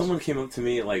rifles. Well, because someone came up to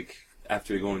me like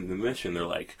after going to the mission, they're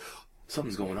like,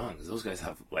 "Something's going on because those guys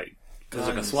have like there's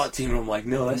like a Guns. SWAT team." And I'm like,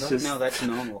 "No, that's just no, that's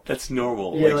normal. that's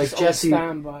normal." Yeah, Just on Jesse-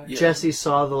 standby. Yeah. Jesse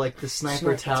saw the sniper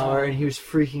Sniper tower, tower. and he was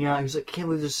freaking out. He was like, "I can't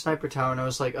believe there's a sniper tower." And I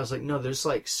was like, "No, there's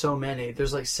like so many.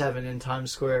 There's like 7 in Times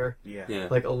Square, Yeah. Yeah.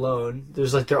 like alone.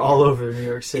 There's like they're all over New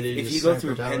York City." If just you go sniper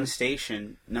through Penn towers.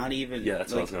 Station, not even Yeah,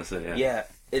 that's like, what I was gonna say. Yeah. yeah,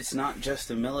 it's not just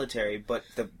the military, but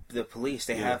the police.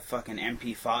 They Yeah. have fucking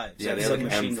MP5s. Yeah, they It's have like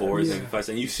machine M4s guns. and M5s,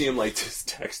 and you see them like just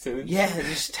texting. Yeah,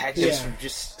 just text. Yeah.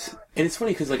 Just And it's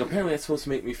funny because like apparently that's supposed to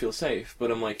make me feel safe,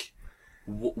 but I'm like,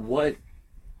 what?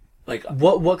 Like,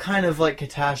 What kind of like What are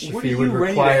catastrophe you would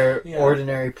ready to- require yeah.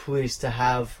 ordinary police to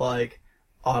have like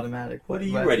automatic? what are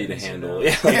you weapons, ready to you handle? know?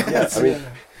 Yeah, like, that's, I mean,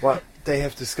 well, they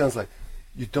have these guns. Like,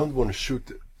 you don't want to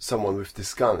shoot someone with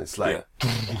this gun. It's like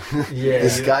Yeah,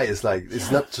 this yeah. guy is like.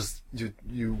 It's not just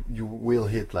you will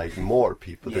hit like more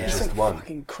people than Yeah. It's just like one.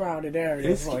 fucking crowded area.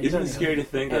 It's- Like, isn't you it don't scary need to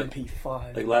think that,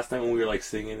 MP5. like last time when we were like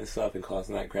singing and stuff and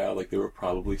causing that crowd, like there were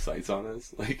probably sights on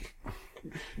us, like.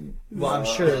 Well, I'm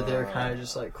sure that they're kind of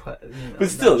just like, But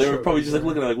still, not they sure were probably what just like they're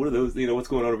looking at like, what are those? You know, what's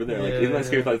going on over there? Like, Yeah, isn't that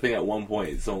scary? yeah. If I think at one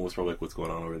point someone was probably like, what's going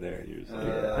on over there? And you're just like,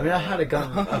 doing. I mean, I had a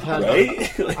gun. I've had.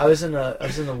 right? Like, I was in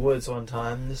the woods one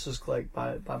time. This was like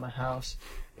by my house.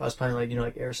 I was playing like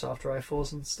airsoft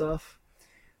rifles and stuff,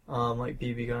 like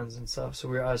BB guns and stuff.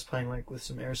 So I was playing like with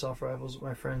some airsoft rifles with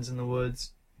my friends in the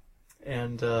woods,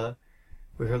 and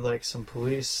we heard like some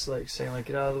police like saying like,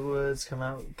 "Get out of the woods! Come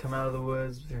out of the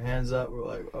woods with your hands up!" We're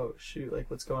like, "Oh shoot! Like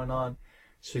what's going on?"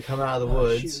 So we come out of the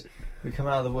woods. shoot. We come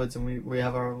out of the woods and we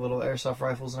have our little airsoft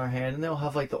rifles in our hand, and they'll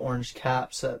have like the orange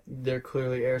caps that they're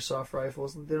clearly airsoft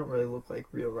rifles. They don't really look like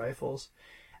real rifles.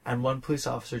 And one police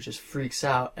officer just freaks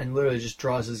out and literally just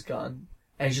draws his gun,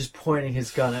 and he's just pointing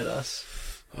his gun at us.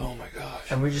 oh my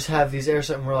gosh. And we just have these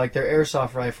airsoft, and we're like, they're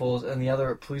airsoft rifles, and the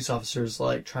other police officer's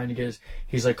like trying to get us.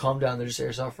 He's like, calm down, they're just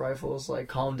airsoft rifles. Like,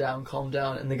 calm down,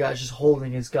 and the guy's just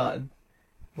holding his gun,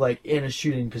 like in a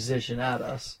shooting position at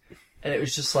us, and it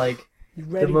was just like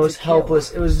Ready the to most kill.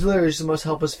 helpless. It was literally just the most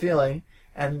helpless feeling,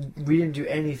 and we didn't do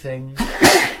anything.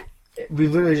 We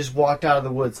literally just walked out of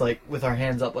the woods like with our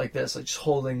hands up like this, like just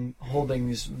holding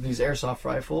these airsoft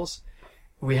rifles.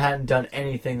 We hadn't done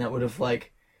anything that would have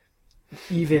like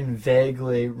even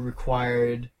vaguely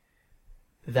required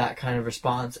that kind of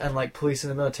response. And like police in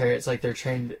the military, it's like they're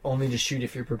trained only to shoot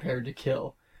if you're prepared to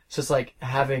kill. So it's like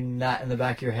having that in the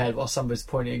back of your head while somebody's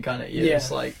pointing a gun at you Yeah.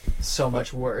 is like so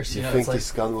much worse. You You know, think it's like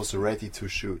this gun was ready to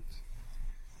shoot?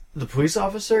 the police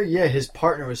officer, yeah, his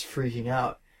partner was freaking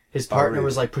out. His partner really?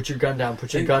 was like, "Put your gun down,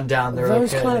 put your gun down." They're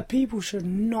Those okay. kind of people should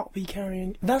not be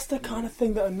carrying. That's the kind of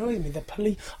thing that annoys me. The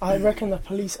police. I reckon the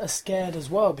police are scared as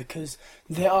well because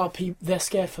there are people. They're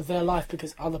scared for their life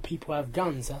because other people have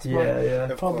guns. That's my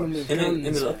yeah. Of problem course. with And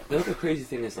guns. the other crazy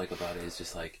thing is like about it is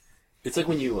just like it's like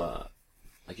when you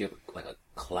like you have like a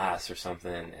class or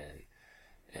something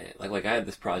and like I had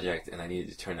this project and I needed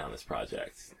to turn down this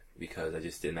project because I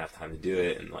just didn't have time to do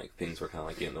it and like things were kind of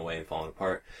like getting in the way and falling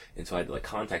apart, and so I had to like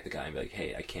contact the guy and be like,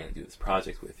 hey, I can't do this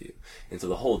project with you. And so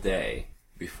the whole day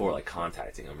before like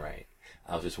contacting him, right,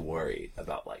 I was just worried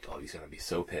about like, oh, he's gonna be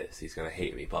so pissed, he's gonna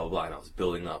hate me, blah blah blah, and I was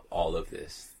building up all of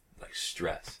this like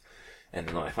stress. And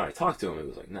then when I finally talked to him, it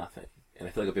was like nothing. And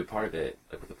I feel like a big part of it,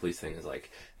 like with the police thing, is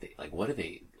like, what are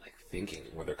they like thinking?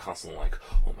 Where they're constantly like,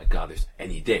 oh my god, there's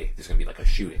any day there's gonna be like a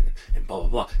shooting and blah blah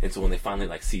blah. And so when they finally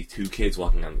like see two kids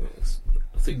walking on, it's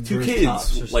like two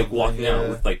Rooftops kids or like something, walking out yeah.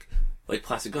 with like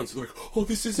plastic guns, they're like, oh,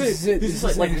 this is it. This is it. This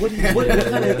is like what Yeah.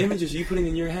 kind of images are you putting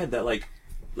in your head that like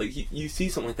you see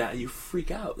something like that and you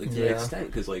freak out like to that Yeah. extent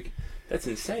because like that's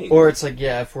insane. Or it's like,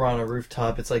 yeah, if we're on a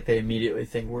rooftop, it's like they immediately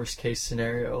think worst case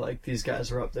scenario, like these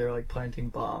guys are up there like planting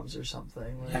bombs or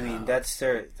something. Like, I mean, that's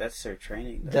their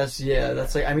training. though.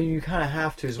 that's like, I mean, you kind of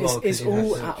have to as well. 'cause it's you have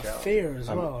all to out of look out. fear as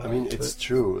well. I mean, it's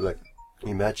true. Like,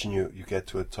 imagine you get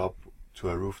to to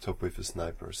a rooftop with a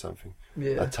sniper or something.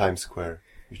 Yeah. At Times Square.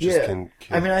 You just can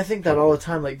kill. I mean, I think that all the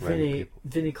time. Like random Vinny, people.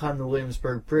 Vinny climbed the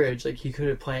Williamsburg Bridge. Like he could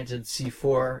have planted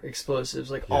C4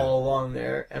 explosives like Yeah. all along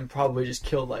there, and probably just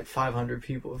killed like 500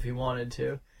 people if he wanted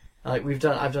to. Like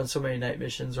I've done so many night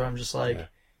missions where I'm just like Yeah.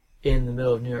 in the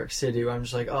middle of New York City, where I'm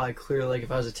just like, oh, I clearly like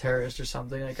if I was a terrorist or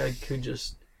something, like I could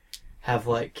just have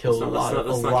like killed a lot of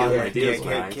let's not give them ideas,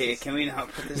 Yeah, man. can we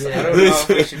not put this? Yeah. I don't know if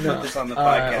we should No. put this on the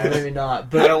podcast. Maybe not, I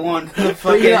but don't want the but,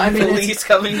 fucking yeah, I mean, it's- police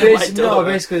coming to my door.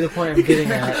 basically the point I'm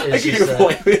getting at I is get just your that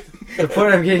point. the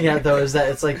point I'm getting at though is that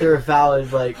it's like there are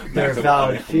valid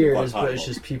Max, fears, I'm- but it's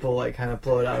just people like kind of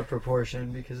blow it out of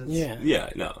proportion because it's Yeah. Yeah,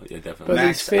 no, yeah, definitely. But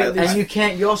Max, these I-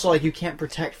 and you also like you can't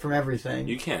protect from everything.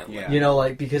 You can't. Yeah. You know,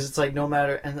 like because it's like no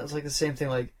matter, and that's like the same thing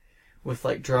like with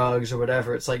like drugs or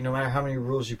whatever. It's like no matter how many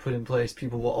rules you put in place,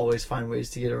 people will always find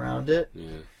ways to get around it. Yeah.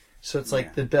 So it's like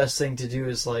Yeah. the best thing to do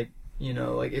is like, you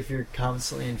know, like if you're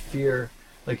constantly in fear,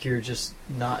 like you're just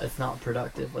not, it's not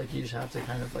productive. Like you just have to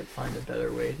kind of like find a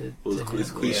better way to. Well, to as handle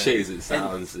it. cliche as it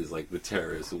sounds, is like the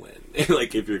terrorists win.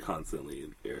 Like if you're constantly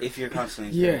in fear. If you're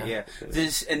constantly in fear, Yeah. yeah.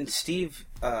 This and Steve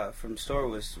from Store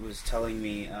was telling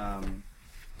me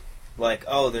like,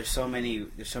 oh, there's so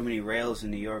many rails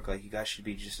in New York. Like you guys should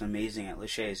be just amazing at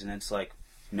Lachey's, and it's like,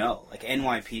 no, like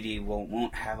NYPD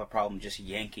won't have a problem just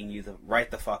yanking you right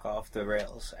the fuck off the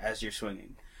rails as you're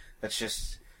swinging. That's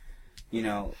just, you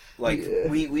know, like Yeah.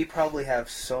 we probably have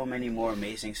so many more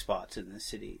amazing spots in the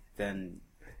city than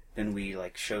we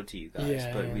like showed to you guys,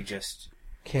 Yeah, but yeah. we just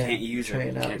can't use them.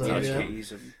 train out Can't those, touch, yeah. can't use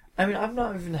them. I mean, I've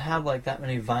not even had like that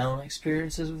many violent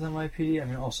experiences with NYPD. I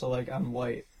mean, also like I'm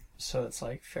white, so it's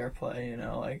like fair play, you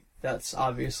know. Like that's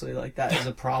obviously like that is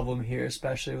a problem here,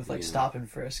 especially with like Yeah. stop and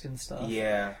frisk and stuff.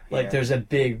 Yeah, Like yeah.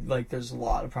 there's a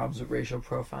lot of problems with racial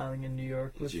profiling in New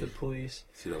York with Did the you- police.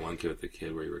 See that one kid with the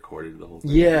kid where he recorded the whole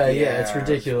thing? Yeah, Yeah, it's it was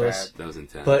ridiculous. bad. That was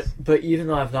intense. But even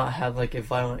though I've not had like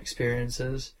violent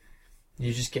experiences,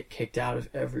 you just get kicked out of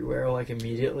everywhere like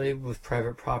immediately with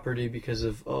private property because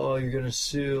of you're gonna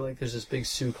sue. Like there's this big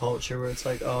sue culture where it's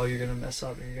like you're gonna mess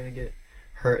up and you're gonna get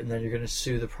hurt and then you're gonna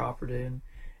sue the property. And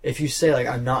if you say like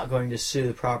I'm not going to sue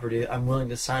the property, I'm willing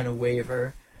to sign a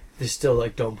waiver, they still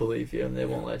like don't believe you and they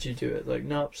won't let you do it. Like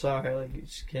nope, sorry, like you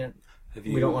just can't. Have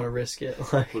We don't want to risk it.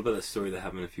 Like What about that story that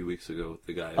happened a few weeks ago with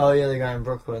the guy? oh yeah, the guy in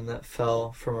Brooklyn that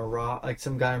fell from a rock. Like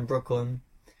some guy in Brooklyn,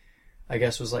 I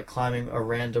guess, was like climbing a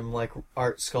random like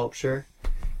art sculpture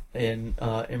in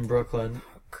Brooklyn.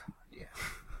 Yeah.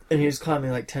 And he was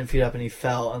climbing like 10 feet up and he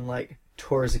fell and like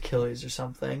tore his Achilles or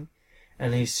something.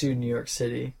 And he sued New York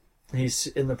City. And he's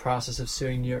in the process of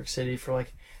suing New York City for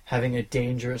like having a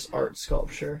dangerous art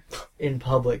sculpture in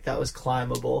public that was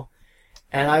climbable.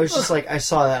 And I was just like, I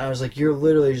saw that and I was like, you're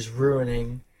literally just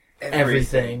ruining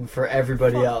everything for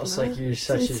everybody else. Like you're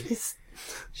such a just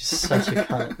such a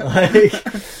cunt. Like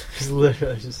just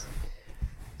literally just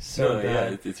so No, yeah,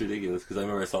 bad. it's ridiculous because I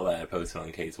remember I saw that I posted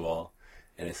on Kate's wall,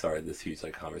 and it started this huge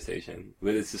like conversation.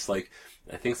 But it's just like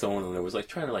I think someone on there was like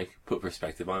trying to like put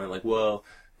perspective on it, like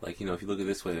like you know if you look at it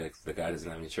this way, like, the guy doesn't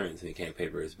have insurance and he can't pay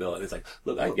for his bill, and it's like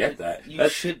look, I get that.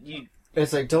 You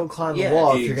It's like don't climb the Yeah,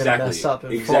 wall if you're gonna mess up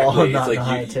and fall and not know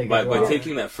how to take by it off.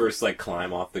 taking that first like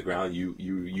climb off the ground, you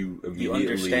immediately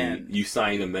understand. you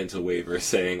sign a mental waiver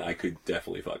saying I could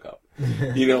definitely fuck up.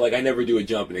 You know, like I never do a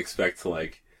jump and expect to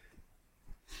like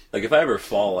if I ever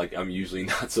fall, like I'm usually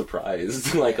not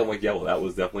surprised. Like I'm like, yeah, well, that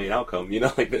was definitely an outcome. You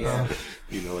know, like that's, Yeah.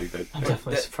 you know, like that. I'm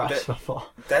definitely that- surprised that- if I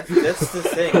fall. that's the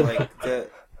thing.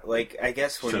 Like I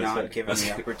guess we're Trying to not say. given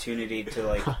the opportunity to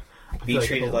like be Like,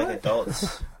 treated what? like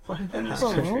adults in this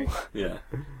Oh. country. Yeah,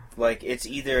 Like it's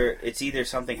either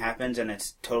something happens and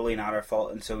it's totally not our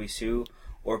fault and so we sue,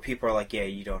 or people are like, yeah,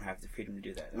 you don't have the freedom to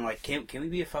do that. And like, can we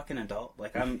be a fucking adult?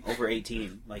 Like I'm over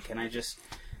 18. Like, can I just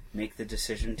make the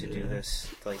decision to do this?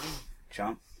 Like,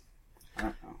 jump? I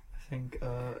don't know. I think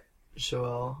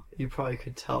Joel, you probably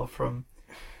could tell from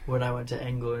when I went to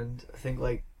England. I think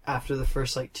like after the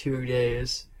first like 2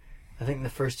 days, I think the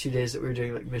first 2 days that we were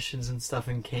doing like missions and stuff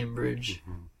in Cambridge,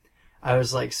 I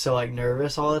was like so like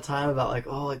nervous all the time about like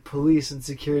like police and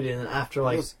security, and then after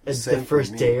like was the the same for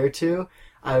first me. day or two,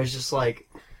 I was just like,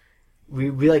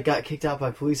 we like got kicked out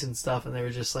by police and stuff, and they were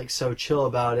just like so chill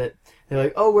about it. They're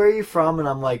like, oh, where are you from? And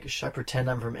I'm like, should I pretend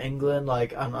I'm from England?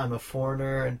 Like I'm a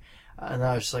foreigner, and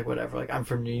I was just like, whatever, like I'm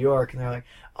from New York, and they're like,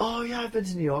 oh yeah, I've been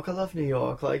to New York, I love New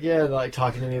York, like yeah, and, like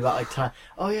talking to me about like time.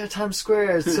 Oh yeah, Times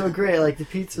Square, it's so great, like the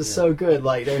pizza's so good,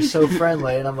 like they're so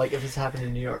friendly, and I'm like, if this happened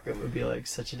in New York, it would be like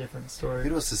such a different story.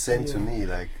 It was the same to Yeah. me,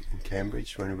 like in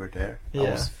Cambridge when we were there. I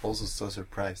Yeah. was also so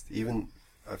surprised. Even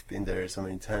I've been there so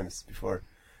many times before.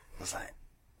 I was like,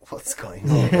 what's going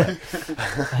on.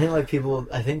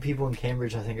 I think people in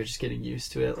Cambridge, are just getting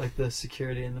used to it, like the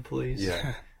security and the police.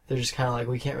 Yeah. They're just kind of like,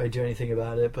 we can't really do anything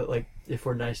about it, but like, if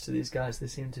we're nice to these guys, they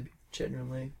seem to be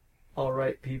genuinely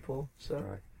alright people, so.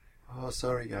 Right. Oh,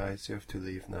 sorry guys, you have to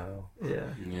leave now. Yeah.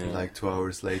 And like 2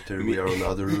 hours later, we are on the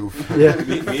other roof. Yeah.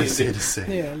 They say the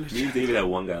same. Yeah, Me and David had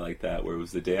one guy like that, where it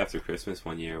was the day after Christmas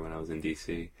one year when I was in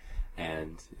DC,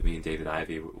 and me and David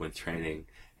Ivey went training,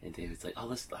 and David's like,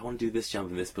 "Oh, I want to do this jump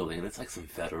in this building," and it's like some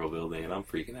federal building, and I'm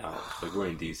freaking out. Like we're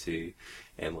in DC,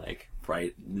 and like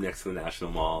right next to the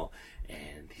National Mall,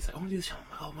 and he's like, "I want to do this jump."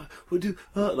 I'm like, "Oh my, we'll do."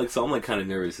 Like so, I'm like kind of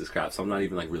nervous as crap. So I'm not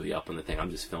even like really up on the thing.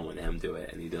 I'm just filming him do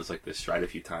it, and he does like this stride a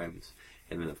few times.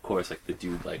 And then, of course, like, the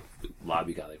dude, like, the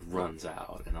lobby guy, like, runs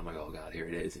out. And I'm like, oh, God, here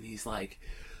it is. And he's like,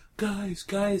 guys,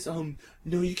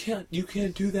 no, you can't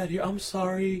do that here. I'm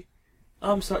sorry.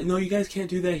 No, you guys can't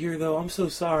do that here, though. I'm so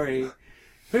sorry.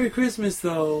 Merry Christmas,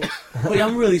 though. Like,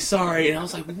 I'm really sorry. And I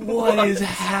was like, what is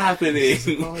happening?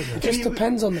 it just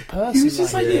depends on the person. He was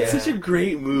just, like, in such a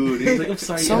great mood. He's like, I'm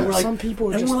sorry. Some people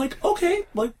are and just... we're like, okay,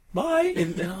 like, bye.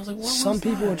 And I was like, what Some was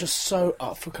people that? are just so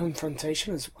up for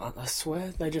confrontation, I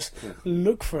swear. They just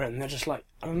look for it, and they're just like,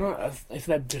 I don't know, if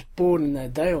they're just bored in their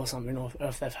day or something, or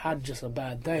if they've had just a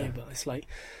bad day, but it's like,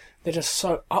 they're just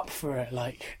so up for it,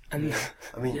 like, and...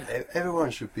 I mean,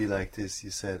 everyone should be like this,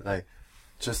 you said, like,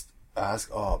 just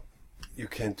ask, oh, you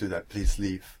can't do that, please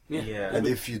leave. Yeah. And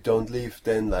if you don't leave,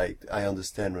 then, like, I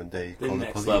understand when they call the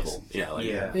next police. level. Yeah, like,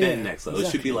 Yeah. then next level.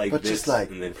 It should be like But this, just like,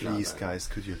 and then please, not, guys,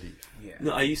 could you leave? Yeah.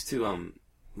 No, I used to,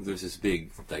 there's this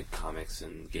big, like, comics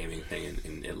and gaming thing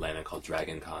in Atlanta called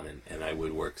Dragon Con, and I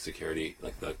would work security,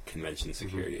 like, the convention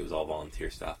security. It was all volunteer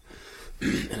stuff.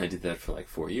 And I did that for, like,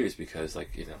 4 years because,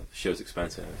 like, you know, the show's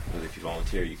expensive, but if you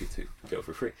volunteer, you get to go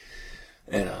for free.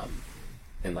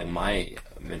 And like, my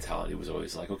mentality was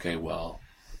always like, okay, well,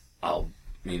 I'll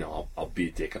be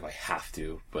a dick if I have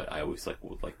to, but I always,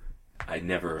 I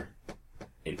never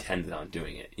intended on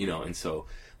doing it, you know, and so,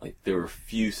 like, there were a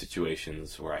few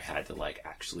situations where I had to, like,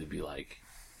 actually be like,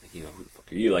 you know, who the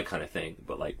fuck are you, like, kind of thing,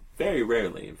 but, like, very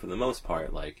rarely, and for the most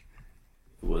part, like,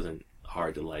 it wasn't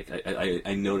hard to, like,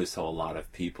 I noticed how a lot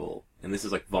of people, and this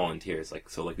is, like, volunteers, like,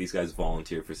 so, like, these guys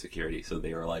volunteer for security, so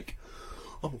they are, like,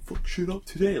 I'm gonna fuck shit up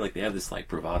today. Like, they have this, like,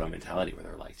 bravado mentality where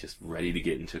they're, like, just ready to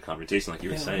get into a confrontation, like you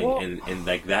were saying. And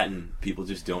like, that, and people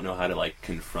just don't know how to, like,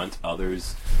 confront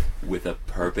others with a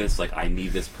purpose. Like, I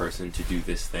need this person to do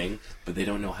this thing, but they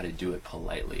don't know how to do it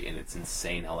politely. And it's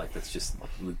insane how, like, that's just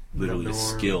literally a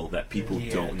skill that people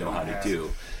don't know how to do.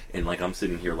 And, like, I'm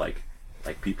sitting here, like,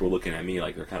 people looking at me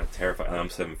like they're kind of terrified, and I'm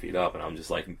 7 feet up, and I'm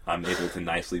just like, I'm able to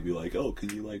nicely be like, oh,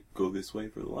 can you, like, go this way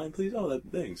for the line, please? Oh,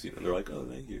 thanks. You know, and they're like, oh,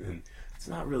 thank you. And it's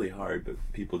not really hard, but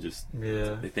people just,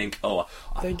 they think, oh,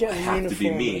 I have to be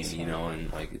mean, you know,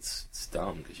 and, like, it's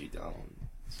dumb because you don't.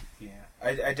 Yeah,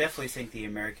 I definitely think the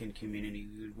American community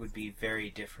would be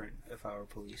very different if our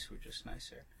police were just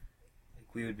nicer.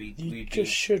 Like, You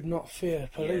just should not fear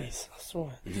police, I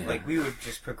swear. Yeah. Like, we would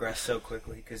just progress so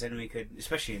quickly, because then we could,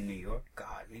 especially in New York,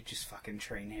 God, we just fucking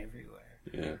train everywhere.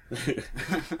 Yeah.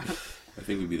 I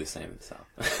think we'd be the same in the South.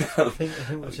 I think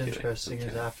what's interesting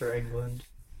is after England,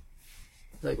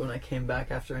 like, when I came back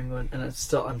after England, and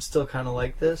I'm still kind of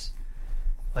like this.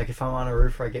 Like, if I'm on a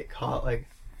roof or I get caught, like,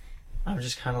 I'm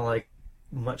just kind of, like,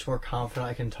 much more confident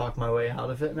I can talk my way out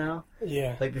of it now.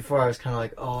 Yeah. Like, before I was kind of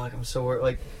like, oh, like, I'm so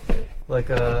worried. Like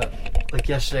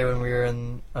yesterday when we were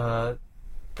in the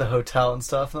hotel and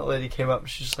stuff, and that lady came up and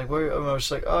she's just like, where? And I was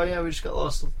just like, oh yeah, we just got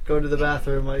lost, go to the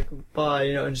bathroom, like, bye,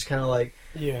 you know, and just kind of like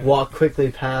walk quickly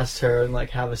past her and, like,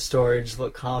 have a story and just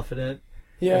look confident.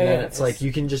 Yeah, and then it's like,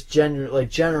 you can just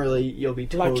generally you'll be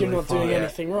totally like, you're not fine. doing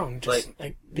anything wrong. Just,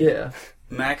 Yeah.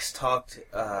 Max talked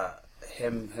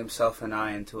himself and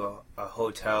I into a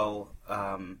hotel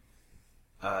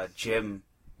gym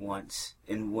once,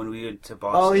 when we went to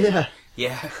Boston. Oh yeah.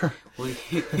 Yeah.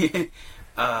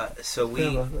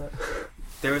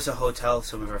 There was a hotel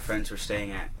some of our friends were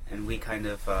staying at, and we kind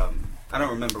of I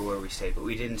don't remember where we stayed, but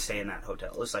we didn't stay in that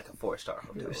hotel. It was like a 4-star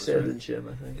hotel. We stayed at the gym,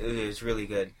 I think. It was really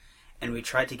good. And we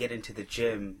tried to get into the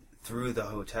gym through the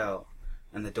hotel,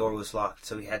 and the door was locked,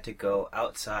 so we had to go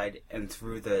outside and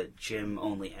through the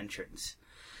gym-only entrance.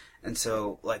 And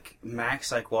so, like,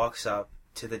 Max, like, walks up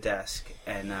to the desk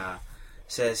and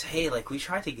says, hey, like, we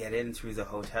tried to get in through the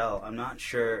hotel. I'm not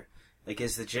sure, like,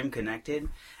 is the gym connected?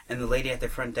 And the lady at the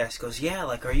front desk goes, yeah,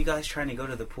 like, are you guys trying to go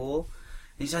to the pool?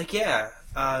 And he's like, yeah,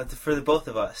 for the both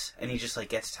of us. And he just, like,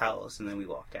 gets towels, and then we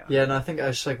walk down. Yeah, and I think I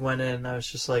just, like, went in, and I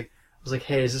was like,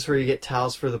 hey, is this where you get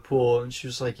towels for the pool? And she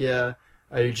was like, yeah.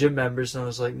 Are you gym members? And I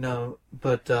was like, no,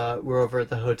 but we're over at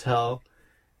the hotel.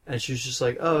 And she was just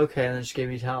like, "Oh, okay," and then she gave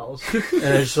me towels, and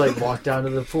I just like walked down to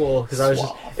the pool because I was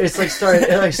just. It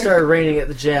started raining at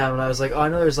the jam, and I was like, "Oh, I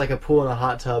know there's like a pool and a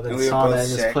hot tub and And we were sauna both in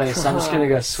this sick. place. So I'm just gonna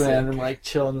go swim Sick. and like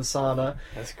chill in the sauna."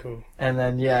 That's cool. And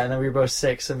then we were both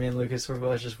sick, so me and Lucas were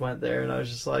both just went there, and I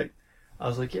was like,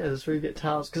 "Yeah, this is where you get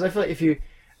towels." Because I feel like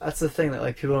that's the thing that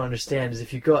like people don't understand is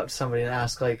if you go up to somebody and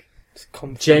ask like It's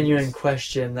confidence. genuine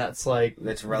question that's like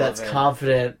That's relevant. that's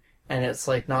confident, and it's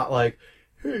like not like,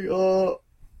 "Hey,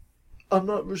 I'm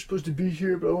not supposed to be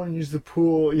here, but I want to use the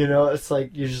pool." You know, it's like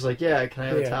you're just like, "Yeah, can I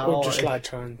have a towel?" Or just like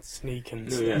try and sneak and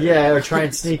Yeah, or try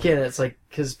and sneak in. It's like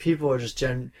because people are just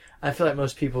I feel like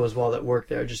most people as well that work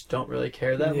there just don't really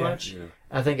care that Yeah. much. Yeah.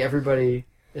 I think everybody,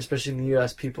 especially in the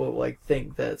U.S., people like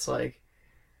think that it's like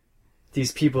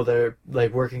these people that are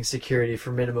like working security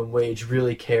for minimum wage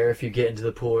really care if you get into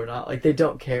the pool or not. Like they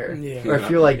don't care. Yeah. Or if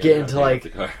you like get into the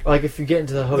like car. if you get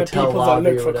into the the hotel people that lobby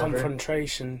look or for whatever.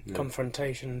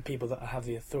 confrontation, people that have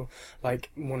the authority, like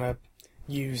want to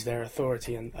use their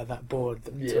authority and that board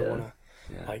to Yeah. want to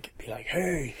Yeah. like be like,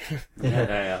 "Hey."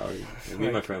 Yeah. Me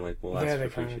and my friend like will ask They're for the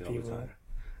free kind shit of all the people time.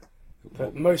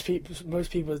 But most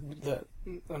people that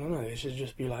I don't know, they should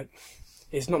just be like,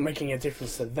 it's not making a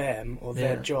difference to them or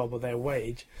their Yeah. job or their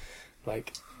wage.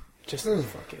 Like, just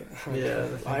fuck it. Yeah.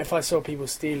 Like, if I saw people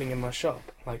stealing in my shop,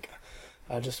 like,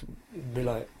 I'd just be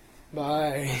like,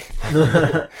 bye.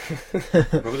 Remember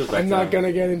those back I'm not down-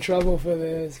 gonna get in trouble for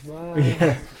this. Bye.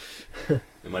 Yeah.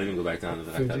 It might even go back down to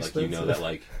the fact Food's that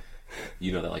like expensive.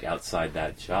 you know that like outside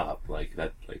that shop like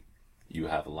that like you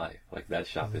have a life, like that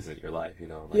shop isn't your life, you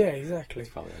know. Like, Yeah, exactly.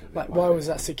 it's probably Like, why was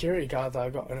that security guard that I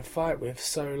got in a fight with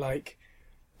so like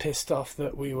pissed off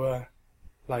that we were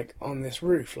like on this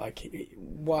roof? Like,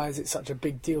 why is it such a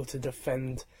big deal to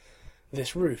defend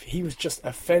this roof? He was just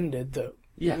offended that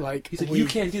Yeah, like he's like, we- you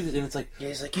can't do this, and it's like, Yeah,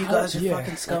 he's like, you How- guys are yeah,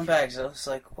 fucking scumbags. I was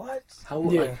like, what? how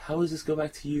Yeah. like how does this go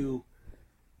back to you?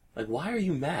 Like, why are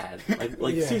you mad?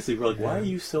 Like Yeah. seriously, bro, like, why are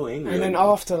you so angry? And then Like,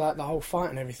 after like the whole fight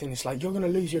and everything, it's like, you're gonna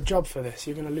lose your job for this.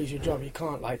 You're gonna lose your job. You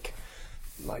can't like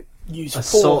use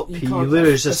Assault force. people. You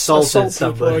literally just assaulted assault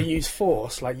people or somebody. use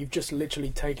force. Like, you've just literally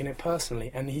taken it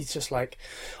personally. And he's just like,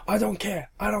 I don't care.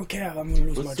 I'm gonna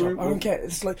lose What's my the- job. I don't care.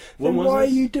 It's like, when then was why are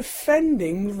this? you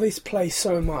defending this place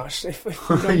so much if you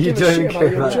don't You give a don't shit care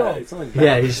about your about job? it's not like Yeah,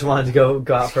 that. he just wanted to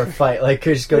go out for a fight. Like,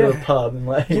 could just go to a Yeah. pub and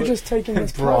like. You're just taking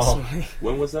this Brawl. personally.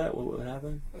 When was that? What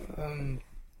happened?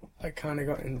 I kind of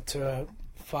got into a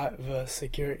fight with a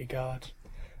security guard.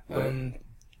 Right.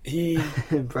 He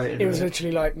Brighton, It was right?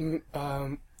 literally like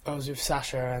I was with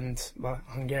Sasha and my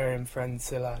Hungarian friend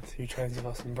Szilard, who trains with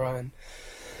us in Brighton.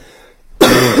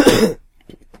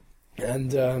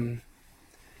 And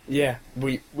yeah,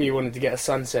 we wanted to get a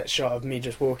sunset shot of me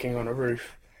just walking on a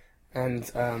roof. And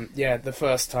yeah, the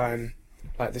first time,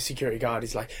 like the security guard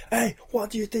is like, "Hey, what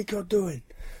do you think you're doing?"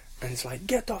 And it's like,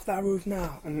 "Get off that roof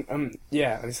now!" And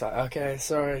yeah, and it's like, "Okay,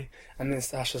 sorry." And then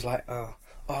Sasha's like, "Oh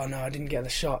no, I didn't get the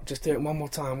shot. Just do it one more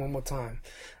time.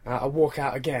 I walk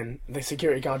out again. The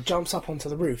security guard jumps up onto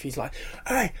the roof. He's like,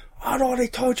 "Hey, I'd already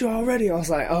told you already." I was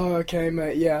like, "Oh, okay,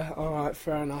 mate. Yeah, all right,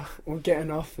 fair enough. We're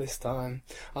getting off this time."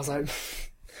 I was like,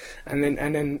 and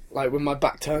then like with my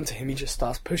back turned to him, he just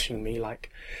starts pushing me like,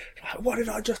 "What did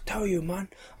I just tell you, man?"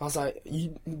 I was like,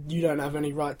 "You don't have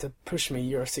any right to push me.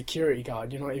 You're a security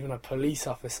guard. You're not even a police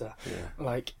officer. Yeah.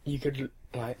 Like, you could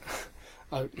like,"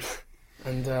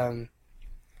 and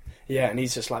yeah, and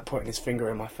he's just like pointing his finger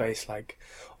in my face, like,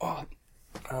 "Oh,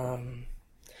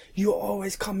 you're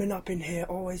always coming up in here,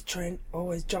 always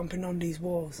jumping on these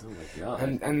walls." Oh my god.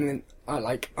 And then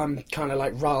I'm kind of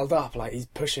like riled up, like he's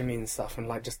pushing me and stuff, and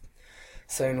like just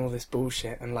saying all this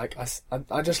bullshit, and like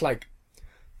I just like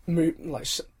move, like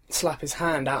slap his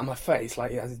hand out of my face,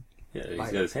 like he has yeah, he's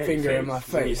like, got his hand finger in my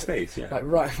He's in his face. face, yeah. like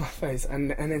right in my face,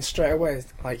 and then straight away,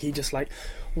 like he just like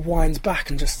winds back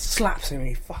and just slaps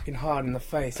me fucking hard in the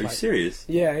face. Are you Like, serious?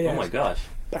 yeah, Oh my gosh.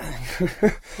 bang.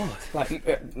 What?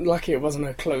 Like, lucky it wasn't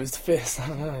a closed fist. I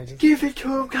don't know. Just, Give it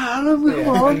to him, Callum. Come Yeah,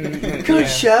 on. and- Good yeah.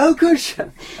 show. Good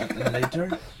show. And later,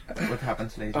 what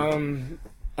happens later I don't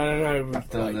know.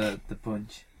 after Like, the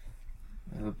punch?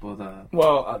 The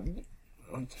well,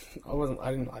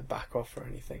 I didn't like back off or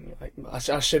anything. Like,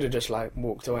 I should have just like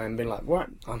walked away and been like, "What?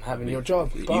 I'm having your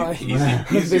job. Bye.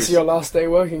 Is this your last day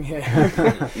working here?"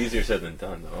 Easier said than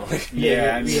done, though.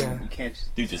 Yeah, I mean, Yeah. you can't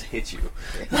just... Dude just hit you.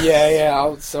 Yeah. I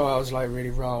was like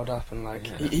really riled up, and like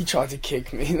Yeah. he tried to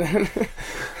kick me then,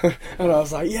 and I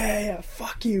was like, "Yeah,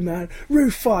 fuck you, man,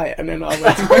 roof fight." And then I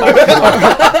went.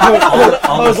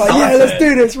 I was like, "Yeah, let's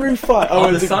do this roof fight." I On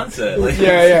went the to- sunset. Like,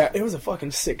 Yeah. It was a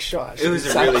fucking sick shot. Actually. It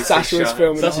was a really sick Sasha was shot.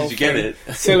 filming the whole Sausage, you get thing. it.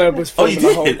 Sillard was Oh, you filming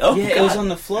the whole. did? Oh, Yeah, it God. was on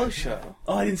the Flow show.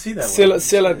 Oh, I didn't see that one.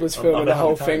 Sillard was filming the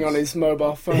whole thing on his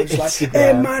mobile phone. He's like,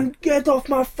 "Hey man, get off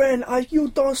my friend! You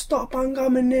don't stop! I'm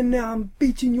coming in there. I'm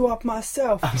beating you up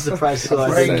myself. I'm surprised Break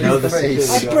I didn't know your the face.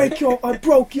 security guard. I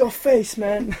broke your face,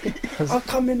 man. I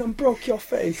come in and broke your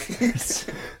face."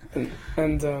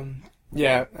 and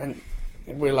yeah, and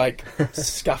we're like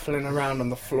scuffling around on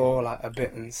the floor like a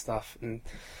bit and stuff, and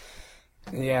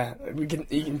yeah, you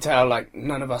can tell like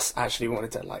none of us actually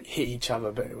wanted to like hit each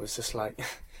other, but it was just like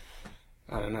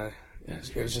I don't know.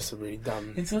 It was just a really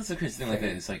dumb. And so that's the crazy thing like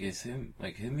that. It's like it's him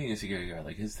being a security guard.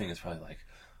 Like his thing is probably like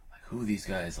who these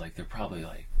guys like. They're probably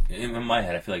like in my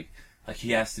head. I feel like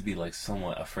he has to be like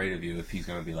somewhat afraid of you if he's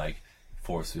gonna be like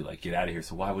forced to like get out of here.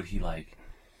 So why would he like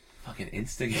fucking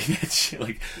instigate that shit?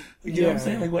 Like you know what I'm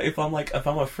saying? Like what if I'm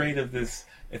afraid of this?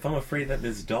 If I'm afraid that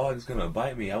this dog's gonna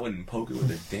bite me, I wouldn't poke it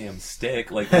with a damn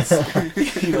stick. Like that's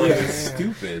you know, like it's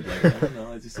stupid. Like I don't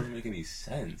know. It just doesn't make any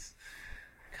sense.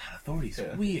 God, authority's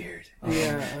weird.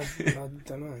 Yeah, I don't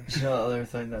know. You know, the other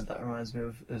thing that reminds me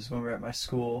of is when we were at my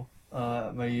school,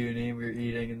 at my uni, we were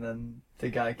eating, and then the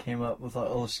guy came up with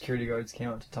all the security guards came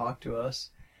up to talk to us.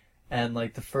 And,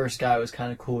 like, the first guy was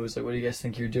kind of cool. He was like, "What do you guys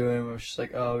think you're doing?" I was just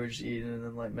like, "Oh, we're just eating," and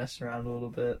then, like, messing around a little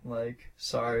bit. Like,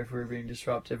 sorry if we were being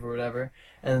disruptive or whatever.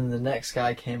 And then the next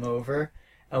guy came over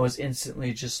and was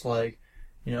instantly just like,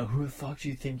 you know, "Who the fuck do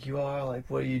you think you are? Like,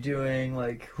 what are you doing?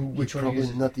 Like, which one are you?"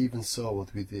 Probably not even saw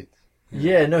what we did.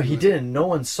 Yeah, no, he didn't. No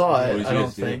one saw What it, did I you don't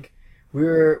guys do? think. We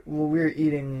were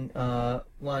eating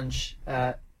lunch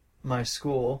at my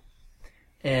school,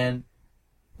 and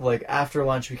like after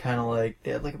lunch we kind of like they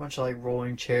had like a bunch of like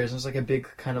rolling chairs. It was like a big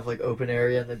kind of like open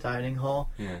area in the dining hall.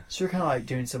 Yeah. So we were kind of like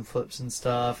doing some flips and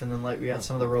stuff, and then like we got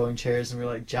some of the rolling chairs and we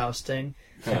were like jousting.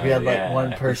 Like, we had like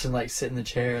one person like sit in the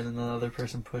chair and then the other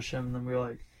person push him, and then we were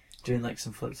like doing like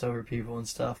some flips over people and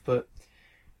stuff. But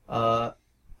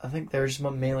I think they were just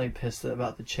mainly pissed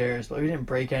about the chairs, but we didn't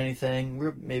break anything. We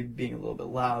were maybe being a little bit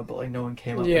loud, but like no one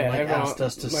came up and like asked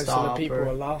us to most stop. of the people or,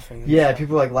 were laughing. And yeah, stuff.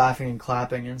 people were like laughing and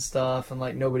clapping and stuff, and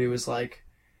like nobody was like,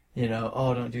 you know,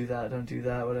 "Oh, don't do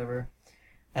that, whatever."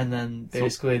 And then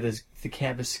basically the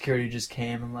campus security just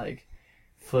came and like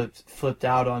flipped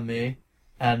out on me,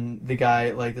 and the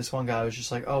guy, like this one guy was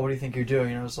just like, "Oh, what do you think you're doing?"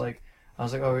 And I was like,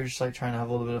 "Oh, we're just like trying to have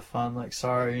a little bit of fun. Like,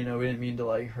 sorry, you know, we didn't mean to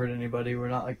like hurt anybody. We're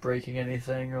not like breaking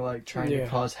anything or like trying to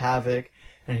cause havoc."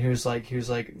 And he was like,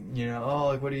 you know, "Oh,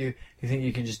 like, what do you think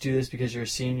you can just do this because you're a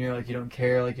senior? Like, you don't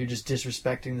care? Like, you're just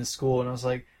disrespecting the school?" And I was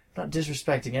like, "I'm not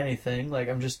disrespecting anything. Like,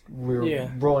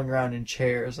 we're rolling around in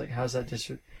chairs. Like, how's that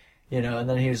you know?" And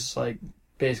then he was like,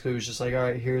 basically was just like, "All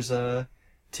right, here's a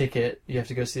ticket. You have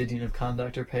to go see the dean of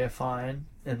conduct or pay a fine,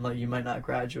 and like you might not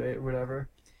graduate or whatever."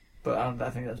 But I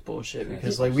think that's bullshit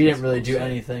because like we didn't really do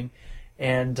anything,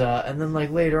 and then like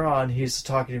later on he's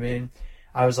talking to me, and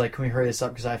I was like, "Can we hurry this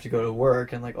up because I have to go to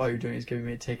work?" And like all you're doing is giving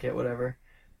me a ticket, whatever.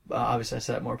 Obviously I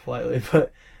said it more politely,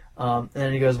 but and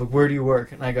then he goes, "Look, where do you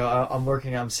work?" And I go,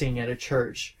 I'm singing at a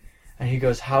church," and he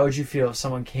goes, "How would you feel if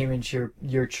someone came into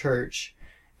your church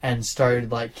and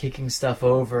started like kicking stuff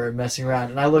over and messing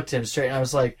around?" And I looked at him straight, and I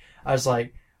was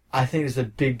like, "I think there's a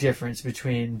big difference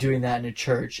between doing that in a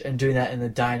church and doing that in the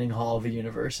dining hall of a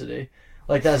university.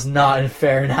 Like, that's not a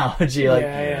fair analogy."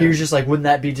 Like, he was just like, "Wouldn't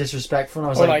that be disrespectful?" And I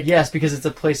was like, "Yes, because it's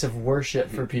a place of worship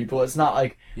for people. It's not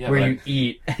like where you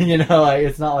eat, you know, like,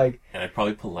 it's not like..." And I'd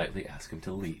probably politely ask him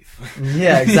to leave.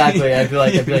 Yeah, exactly. I'd be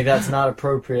like, "That's not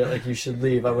appropriate. Like, you should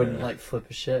leave." I wouldn't, like, flip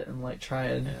a shit and, like, try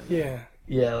and...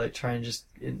 Yeah, like try and just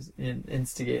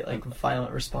instigate like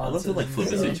violent responses. I love to like flip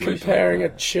a situation. Comparing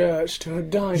a church to a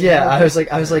dining. Yeah, I was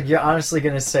like, "You're honestly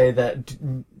gonna say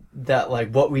that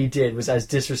like what we did was as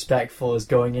disrespectful as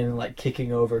going in and like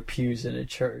kicking over pews in a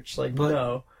church?" Like, but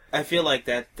no. I feel like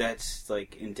that's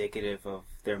like indicative of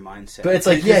their mindset. But it's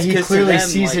like, yeah, he clearly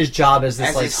sees like, his job as this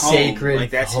as like his home. sacred. Like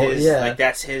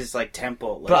that's his like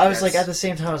temple. Like, but I was like, at the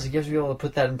same time, I was like, you have to be able to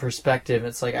put that in perspective.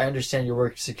 It's like, I understand your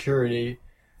work security,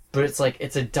 but it's like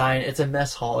it's a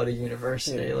mess hall at a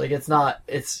university. Yeah. Like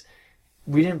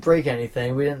we didn't break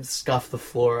anything. We didn't scuff the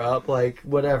floor up. Like,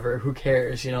 whatever. Who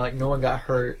cares? You know, like no one got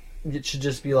hurt. It should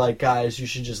just be like, "Guys, you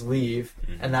should just leave,"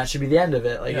 and that should be the end of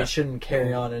it. Like, it shouldn't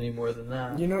carry on any more than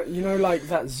that. You know, like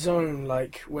that zone,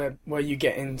 like where you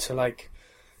get into like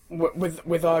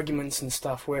with arguments and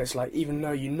stuff, where it's like, even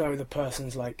though you know the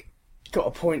person's like got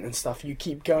a point and stuff, you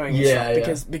keep going and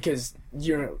stuff because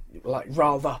you're like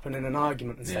riled up and in an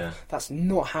argument and stuff. That's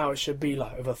not how it should be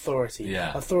like with authority.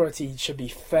 Authority should be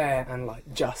fair and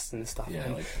like just and stuff.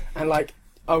 And like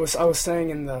I was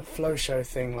saying in the Flow Show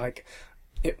thing, like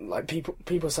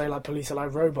people say like police are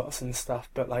like robots and stuff,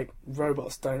 but like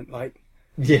robots don't like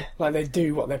Yeah. Like they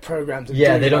do what they're programmed to do.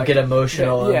 Yeah, they don't like, get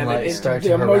emotional and like start the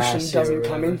to emotion harass you or doesn't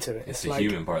come whatever. into it. It's It's the like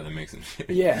human part that makes them shit.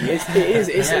 yeah, it is.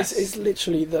 Yes. It's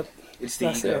literally the It's the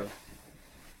That's ego.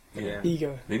 Yeah.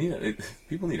 ego. They need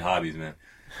people need hobbies, man.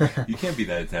 You can't be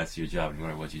that attached to your job no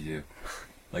matter what you do.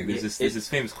 Like there's this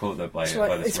famous quote that by It's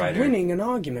like this it's writer. winning an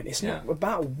argument. It's Yeah. not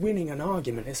about winning an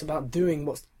argument. It's about doing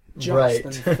what's just Right.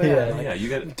 and fair. Yeah. like, Yeah, you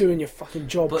got doing your fucking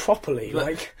job But- properly. but-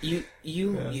 Like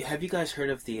You have you guys heard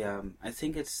of the I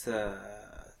think it's the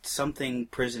something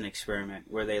prison experiment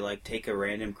where they like take a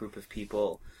random group of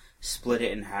people, split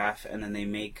it in half, and then they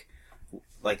make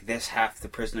like this half the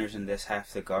prisoners and this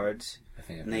half the guards. I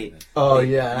think I've And they- heard that. Oh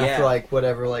They- yeah, and yeah. after like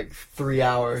whatever, like 3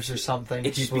 hours or something,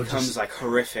 It just people becomes like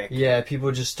horrific. yeah,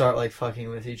 people just start like fucking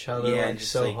with each other Yeah, like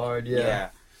just, so like, hard. Yeah. Yeah,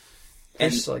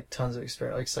 And there's like tons of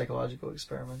like psychological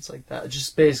experiments like that. It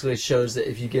just basically shows that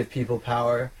if you give people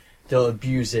power, they'll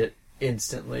abuse it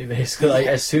instantly. Basically, like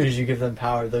as soon as you give them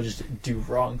power, they'll just do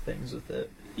wrong things with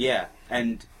it. yeah,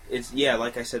 and it's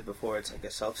like I said before, it's like a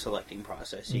self-selecting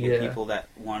process. You get Yeah. people that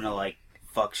want to like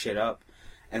fuck shit up,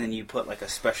 and then you put like a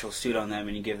special suit on them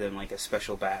and you give them like a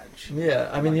special badge. Yeah,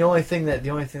 I mean the only thing that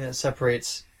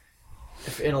separates,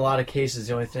 in a lot of cases,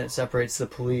 the only thing that separates the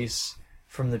police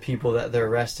from the people that they're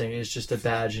arresting is just a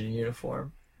badge and a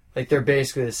uniform. Like they're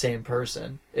basically the same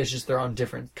person. It's just they're on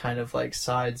different kind of like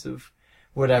sides of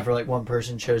whatever. Like one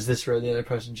person chose this road, the other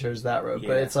person chose that road.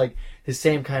 But Yeah. it's like the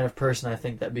same kind of person. I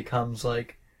think that becomes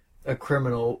like a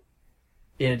criminal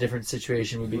in a different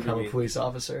situation would become a police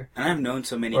officer. And I've known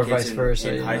so many Or kids vice versa,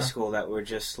 in you high know? school that were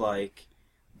just like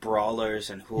brawlers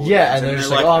and hooligans. Yeah, and they're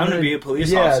just like, oh, I'm gonna be a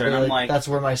police officer, and they're I'm like, that's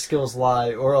where my skills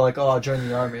lie. Or like, oh, I'll join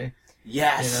the army.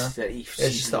 yes, you know? that It's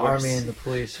just the worse. army and the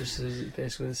police, just is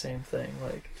basically the same thing.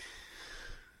 Like,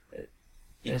 it's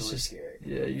Equally just scary.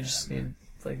 yeah, you just need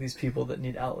like these people that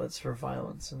need outlets for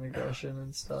violence and aggression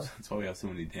and stuff. That's why we have so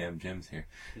many damn gyms here.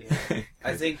 Yeah.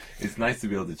 I think It's nice to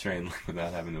be able to train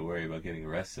without having to worry about getting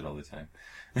arrested all the time.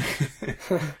 I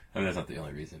mean, that's not the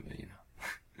only reason, but you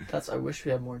know. I wish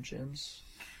we had more gyms.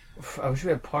 I wish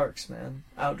we had parks, man.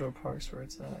 Outdoor parks where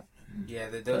it's at. yeah,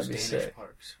 those That'd be Danish sick.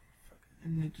 parks. I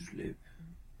need to sleep.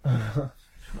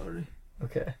 Sorry.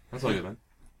 Okay. That's all good, man.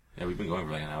 Yeah, we've been going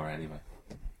for like an hour anyway.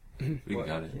 We What?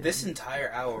 got it. This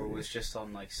entire hour was just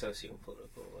on like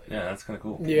socio-political, like Yeah, that's kind of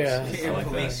cool. Yeah. I like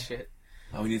police that. shit.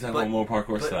 Oh, we need to talk But- about more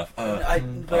parkour but- stuff. But I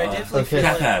definitely okay. feel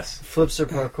Cat like pass. Flips or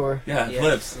parkour? Yeah, Yeah,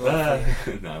 flips. well,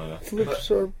 No.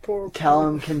 Flips or poor.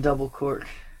 Callum can double cork.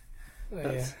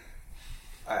 Yeah.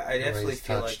 I definitely Raise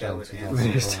feel like that touchdown would to answer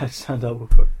double Just touchdown double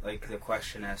cork. like the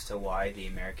question as to why the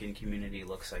American community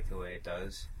looks like the way it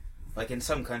does. Like in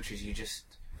some countries, you just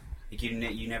like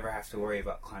you never have to worry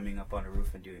about climbing up on a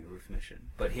roof and doing a roof mission.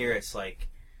 But here, it's like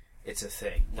it's a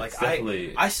thing. Like It's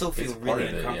definitely- I still feel it's part really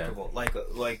of it, yeah. uncomfortable.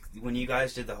 Like when you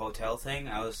guys did the hotel thing,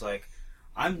 I was like,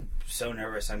 I'm so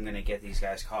nervous. I'm gonna get these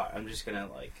guys caught. I'm just gonna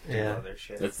like do Yeah. other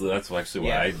shit. That's actually why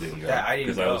Yeah. I didn't go. That I didn't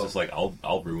Because I was go. just like,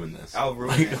 I'll ruin this. I'll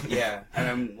ruin it. Yeah, and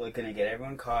I'm like gonna get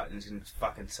everyone caught, and it's gonna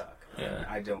fucking suck. Yeah. And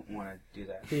I don't want to do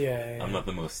that. Yeah. I'm not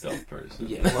the most stealth person.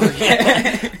 Yeah, well,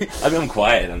 yeah. I mean, I'm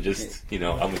quiet. I'm just,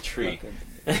 I'm a tree.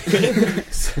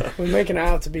 So, We're making it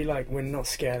out to be like we're not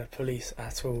scared of police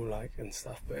at all, like and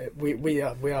stuff. But we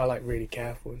are like really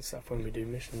careful and stuff when we do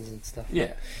missions and stuff.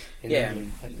 yeah. You know, Yeah, I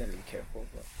mean, you gotta be careful.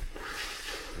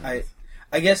 But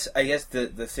I guess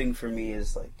the thing for me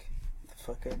is like the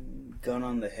fucking gun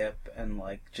on the hip and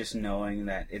like just knowing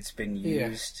that it's been Yeah.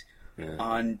 used Yeah.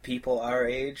 on people our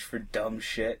age for dumb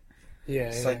shit. yeah,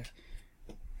 It's yeah.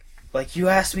 like you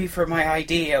asked me for my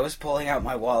ID. I was pulling out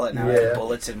my wallet. Now I Yeah. have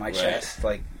bullets in my Right. chest.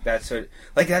 Like that's what.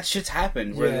 Like that shit's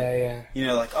happened. Where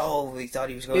yeah. like oh, he thought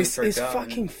he was going It's for a gun.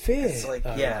 fucking fear. It's like,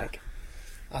 though, yeah.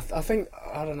 like, I think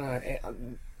I don't know.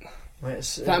 Wait,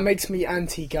 That makes me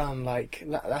anti-gun. Like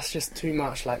that's just too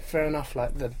much. Like fair enough.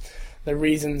 Like the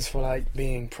reasons for like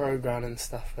being pro-gun and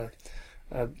stuff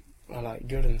are like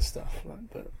good and stuff. Like,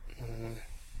 but I don't know.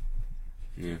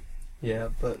 Yeah. yeah,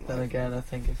 but then again, I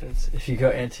think if you go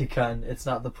anti-gun, it's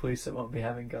not the police that won't be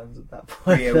having guns at that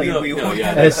point. Yeah, Then we No, won't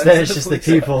yeah. have it's guns. just the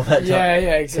people that don't. Yeah,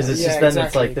 yeah, Because exactly. it's just yeah, then exactly.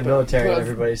 it's like the military and but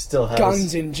everybody still has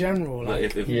guns in general. But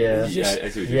Like, if Yeah. I see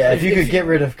what you're Yeah, saying. if you could get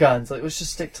rid of guns, like let's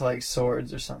just stick to like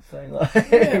swords or something. Like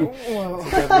yeah, well,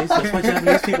 That's why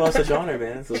Japanese people have such honor,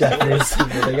 man. So Japanese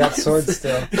people, they got swords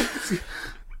still.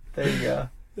 There you go.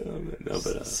 No,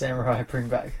 but Samurai, bring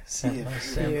back samurai Yeah.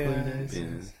 sample days. yeah.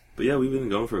 But yeah, we've been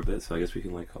going for a bit, so I guess we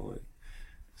can like call it.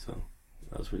 So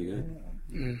that was pretty good.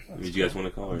 Did you guys want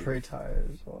to call I'm it? pretty tired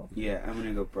as well. Yeah, I'm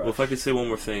gonna go brush. Well, if I could say one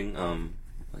more thing,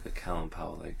 like a Callum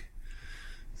Powell, like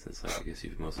since like I guess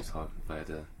you've mostly talked, if I had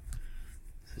to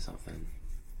say something.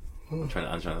 I'm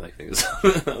trying to like think of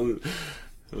something.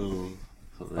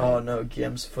 Oh no,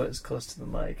 Guillaume's foot is close to the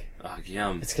mic. Oh,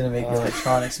 Guillaume. It's gonna make the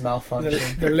electronics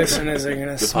malfunction. The listeners are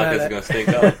gonna The smell podcast is it. gonna stink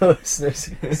up. Listeners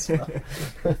are gonna smell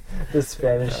the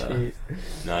Spanish heat.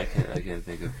 No, I can't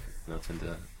think of nothing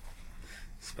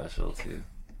special to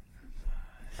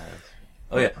add.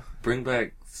 Oh yeah, bring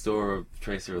back Store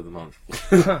Tracer of the Month.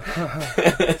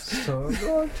 That's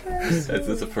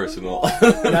a personal.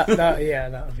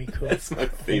 that would be cool. That's my I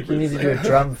think favorite. you need to do a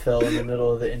drum fill in the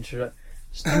middle of the intro.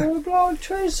 Storyblog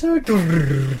Tracer.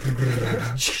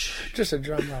 Just a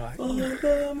drum roll.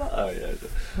 Oh yeah.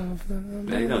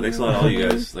 Hey, no, thanks a lot, all you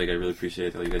guys. Like, I really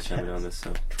appreciate all you guys chiming in on this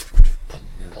stuff.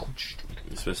 Yeah.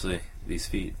 Especially these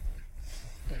feet.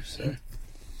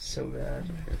 So bad.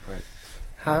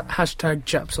 Hashtag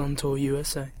Japs on Tour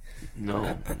USA.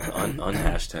 No,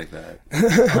 unhashtag that.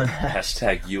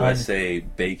 Hashtag USA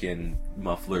bacon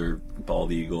muffler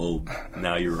bald eagle.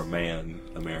 Now you're a man,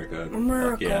 America.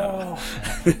 America.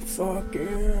 Fuck yeah. Fuck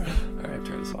yeah. All right,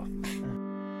 turn this off.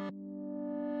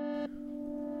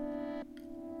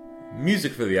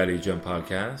 Music for the Audio Jump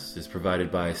podcast is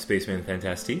provided by Spaceman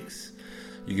Fantastiques.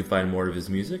 You can find more of his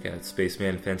music at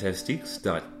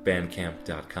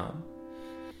spacemanfantastiques.bandcamp.com.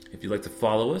 If you'd like to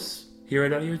follow us here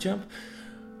at Audio Jump,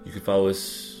 you can follow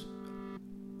us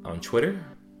on Twitter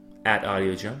at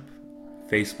Audio Jump,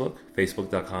 Facebook,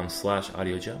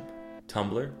 facebook.com/AudioJump,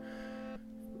 Tumblr,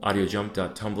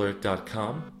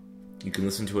 audiojump.tumblr.com. You can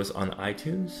listen to us on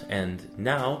iTunes, and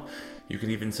now you can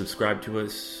even subscribe to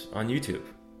us on YouTube,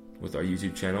 with our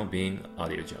YouTube channel being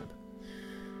Audio Jump.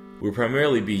 We'll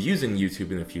primarily be using YouTube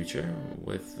in the future,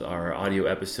 with our audio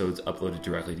episodes uploaded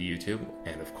directly to YouTube,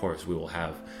 and of course we will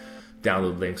have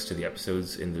download links to the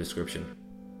episodes in the description.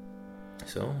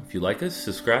 So, if you like us,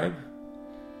 subscribe.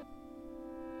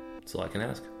 That's all I can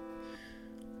ask.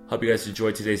 Hope you guys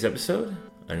enjoyed today's episode,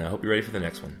 and I hope you're ready for the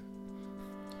next one.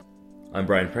 I'm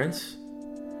Brian Prince.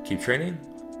 Keep training,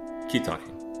 keep talking.